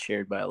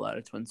shared by a lot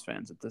of Twins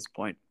fans at this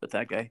point with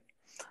that guy.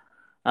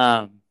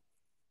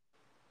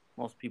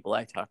 Most people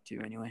I talk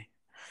to anyway.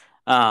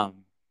 I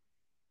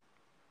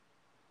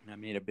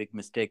made a big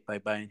mistake by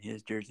buying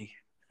his jersey.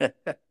 But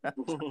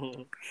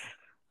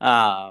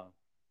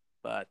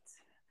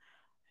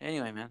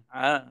anyway, man,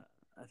 I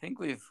think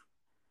we've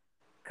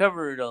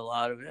covered a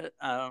lot of it.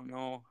 I don't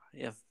know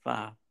if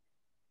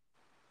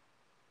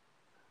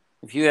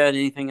you had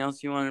anything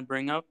else you want to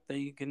bring up that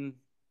you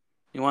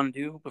want to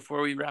do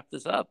before we wrap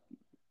this up.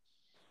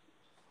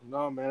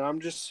 No, man, I'm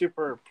just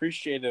super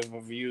appreciative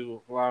of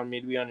you allowing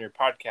me to be on your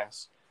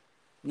podcast.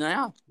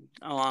 Yeah.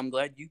 Oh, I'm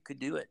glad you could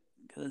do it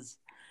because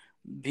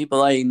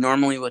people I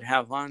normally would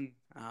have on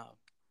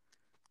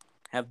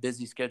have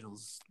busy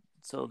schedules,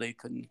 so they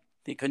couldn't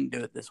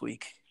do it this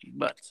week.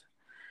 But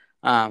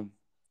so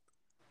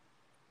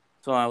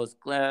I was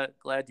glad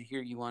to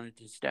hear you wanted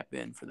to step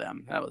in for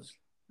them. That was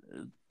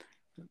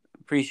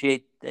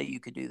appreciate that you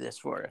could do this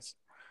for us.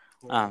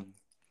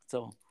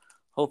 So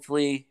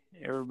hopefully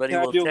everybody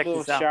will check this out. Can I do a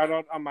little shout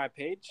out on my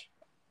page?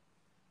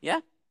 Yeah.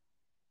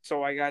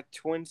 So I got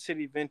Twin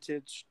City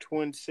Vintage,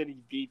 Twin City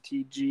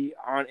VTG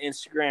on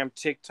Instagram,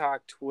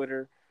 TikTok,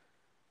 Twitter,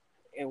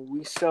 and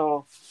we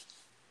sell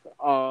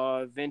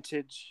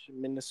vintage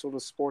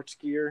Minnesota sports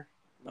gear.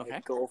 Okay.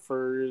 Like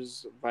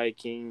Gophers,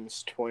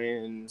 Vikings,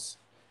 Twins.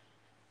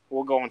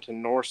 We'll go into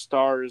North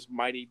Stars,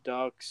 Mighty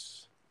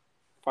Ducks,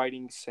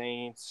 Fighting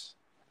Saints,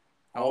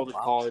 all the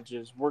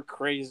colleges. We're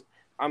crazy.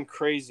 I'm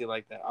crazy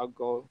like that. I'll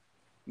go.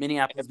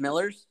 Minneapolis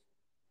Millers?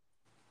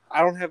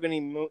 I don't have any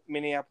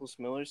Minneapolis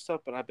Millers stuff,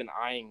 but I've been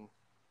eyeing.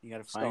 You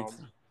gotta find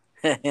some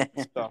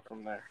stuff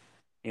from there.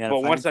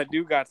 But once I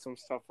do got some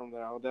stuff from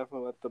there, I'll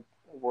definitely let the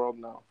world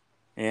know.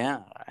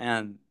 Yeah,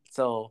 and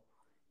so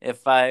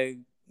if I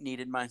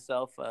needed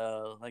myself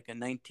like a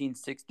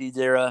 1960s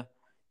era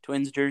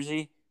Twins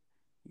jersey,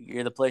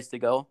 you're the place to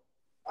go.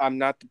 I'm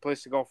not the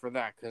place to go for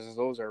that because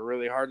those are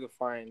really hard to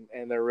find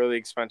and they're really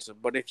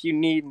expensive. But if you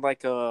need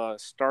like a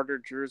starter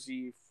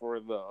jersey for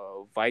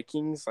the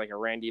Vikings, like a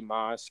Randy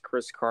Moss,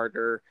 Chris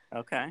Carter,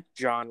 Okay.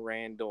 John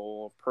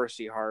Randall,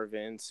 Percy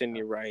Harvin,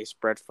 Sidney Rice,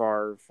 Brett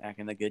Favre. Back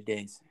in the good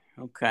days.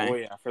 Okay. Oh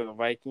yeah, for the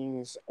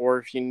Vikings. Or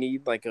if you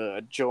need like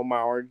a Joe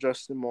Mauer,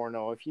 Justin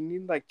Morneau. If you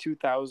need like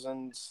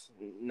 2000s,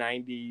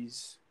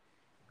 90s,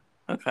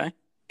 Okay.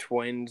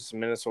 Twins,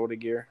 Minnesota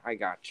gear, I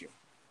got you.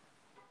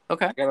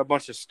 Okay. I got a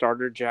bunch of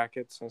starter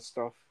jackets and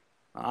stuff.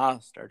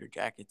 Starter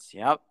jackets.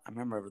 Yep. I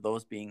remember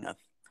those being a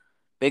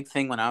big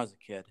thing when I was a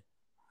kid.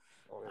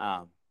 Oh,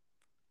 yeah.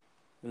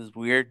 It was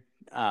weird.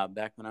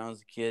 Back when I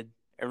was a kid,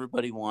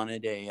 everybody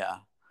wanted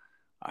a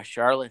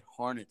Charlotte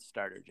Hornets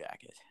starter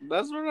jacket.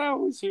 That's what I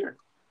always hear.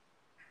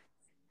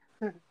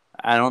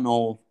 I don't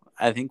know.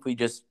 I think we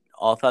just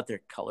all thought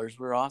their colors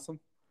were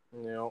awesome.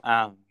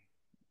 Yeah.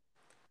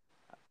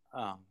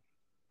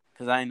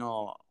 Because I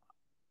know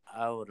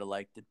I would have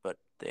liked it, but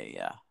they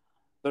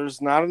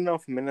There's not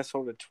enough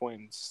Minnesota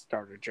Twins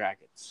starter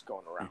jackets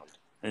going around.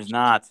 there's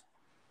not.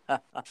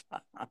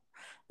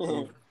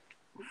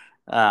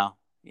 Yeah,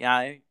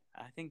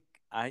 I think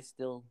I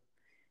still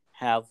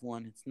have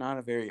one. It's not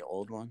a very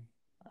old one.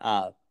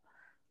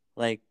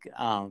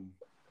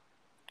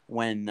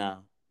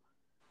 When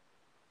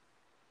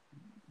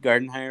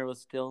Gardenhire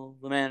was still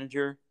the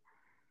manager,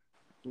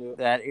 Yeah.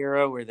 that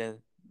era where the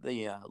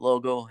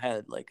logo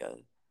had like a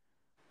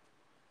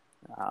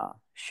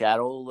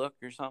shadow look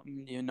or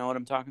something. Do you know what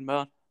I'm talking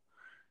about?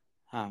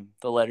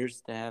 The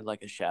letters that had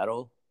like a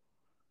shadow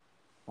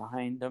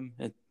behind them.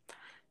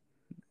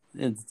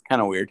 It's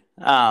kind of weird.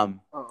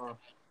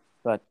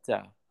 But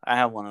I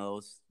have one of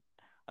those.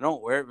 I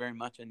don't wear it very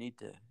much. I need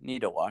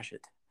to wash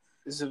it.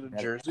 Is it a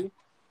jersey?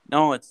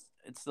 No, it's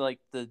like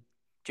the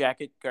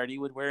jacket Gardy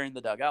would wear in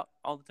the dugout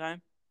all the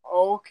time.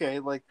 Oh, okay,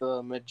 like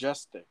the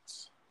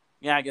Majestics.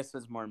 Yeah, I guess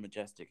it's more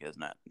Majestic,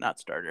 isn't it? Not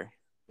starter.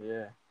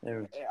 Yeah.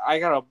 There. I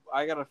got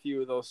a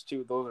few of those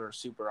too. Those are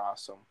super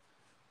awesome.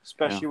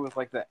 Especially with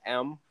like the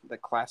M, the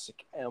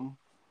classic M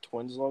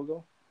Twins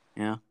logo.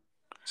 Yeah.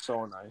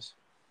 So nice.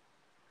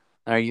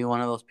 Are you one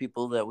of those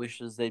people that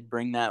wishes they'd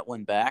bring that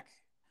one back?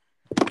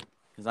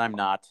 Because I'm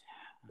not.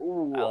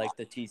 Ooh. I like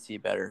the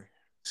TC better.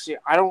 See,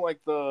 I don't like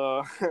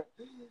the.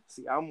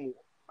 See,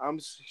 I'm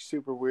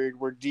super weird.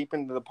 We're deep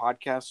into the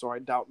podcast, so I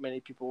doubt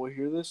many people will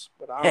hear this.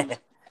 But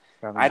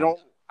I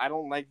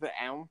don't like the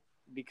M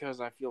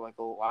because I feel like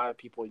a lot of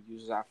people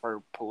use that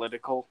for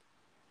political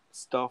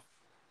stuff.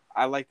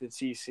 I like the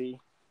TC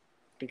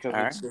because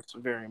it's just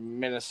very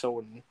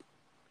Minnesotan,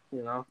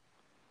 you know.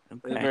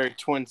 Okay. It's very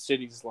Twin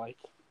Cities like.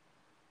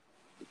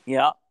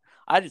 Yeah,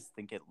 I just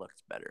think it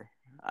looks better.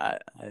 I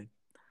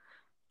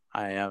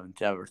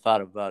haven't ever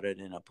thought about it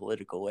in a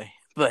political way,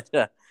 but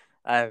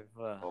I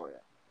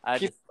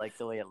just like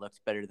the way it looks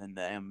better than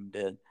the M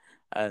did.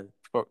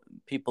 For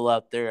people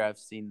out there, I've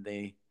seen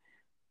they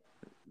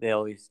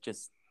always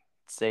just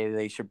say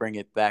they should bring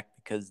it back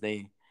because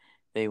they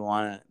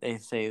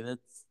say that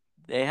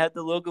they had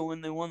the logo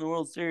when they won the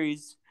World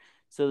Series,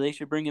 so they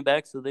should bring it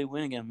back so they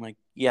win again. I'm like,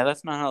 yeah,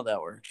 that's not how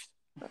that works.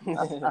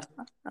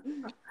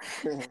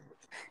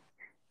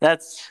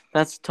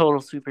 That's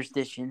total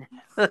superstition.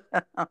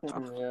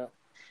 Yeah.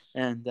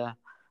 And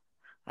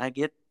I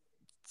get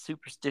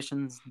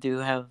superstitions do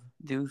have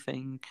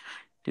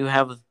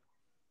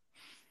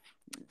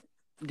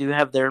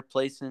their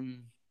place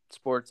in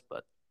sports,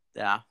 but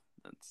yeah,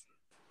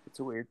 it's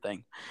a weird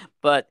thing.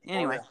 But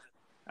anyway,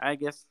 I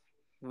guess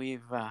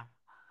we've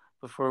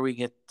before we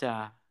get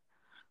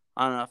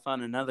on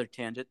another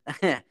tangent,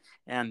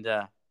 and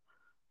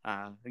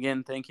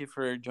again, thank you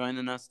for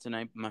joining us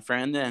tonight, my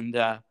friend. And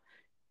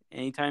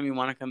anytime you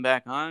want to come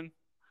back on,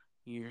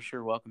 you're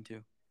sure welcome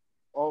to.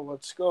 Oh,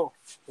 let's go.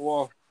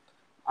 Well,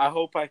 I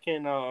hope I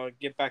can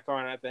get back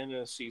on at the end of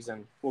the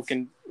season.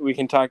 We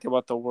can talk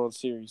about the World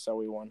Series that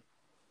we won.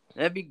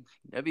 That'd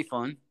be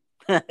fun.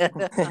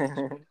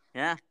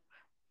 Yeah.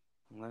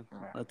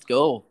 Let's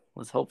go.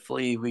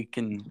 Hopefully we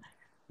can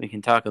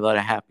talk about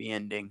a happy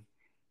ending.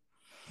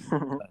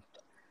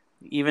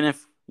 even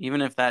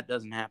if that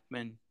doesn't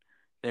happen,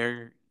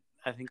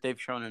 I think they've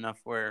shown enough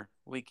where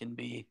we can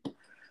be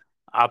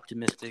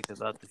optimistic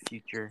about the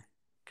future,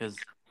 because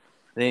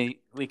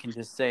we can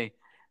just say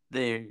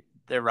their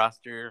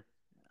roster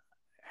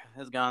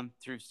has gone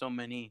through so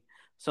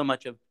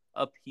much of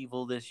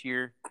upheaval this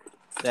year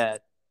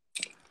that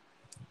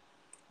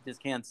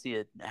just can't see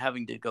it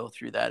having to go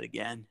through that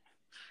again.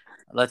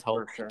 Let's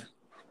hope. For sure.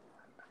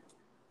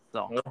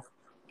 So,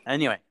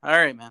 anyway, all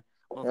right, man.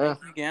 Well,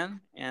 thank you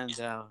again, and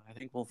I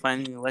think we'll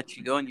finally let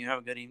you go, and you have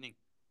a good evening.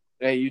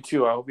 Hey, you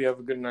too. I hope you have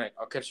a good night.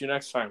 I'll catch you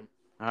next time.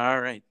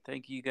 All right.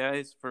 Thank you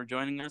guys for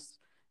joining us,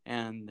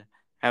 and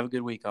have a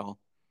good week, all.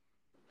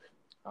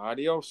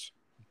 Adios.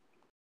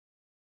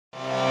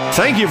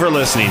 Thank you for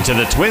listening to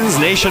the Twins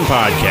Nation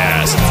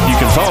podcast. You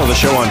can follow the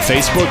show on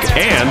Facebook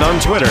and on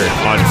Twitter.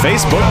 On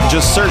Facebook,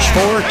 just search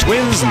for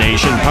Twins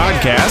Nation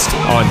Podcast.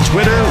 On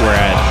Twitter, we're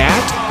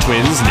at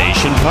Twins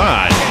Nation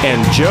Pod.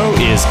 And Joe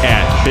is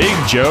at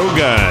Big Joe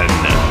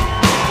Gunn.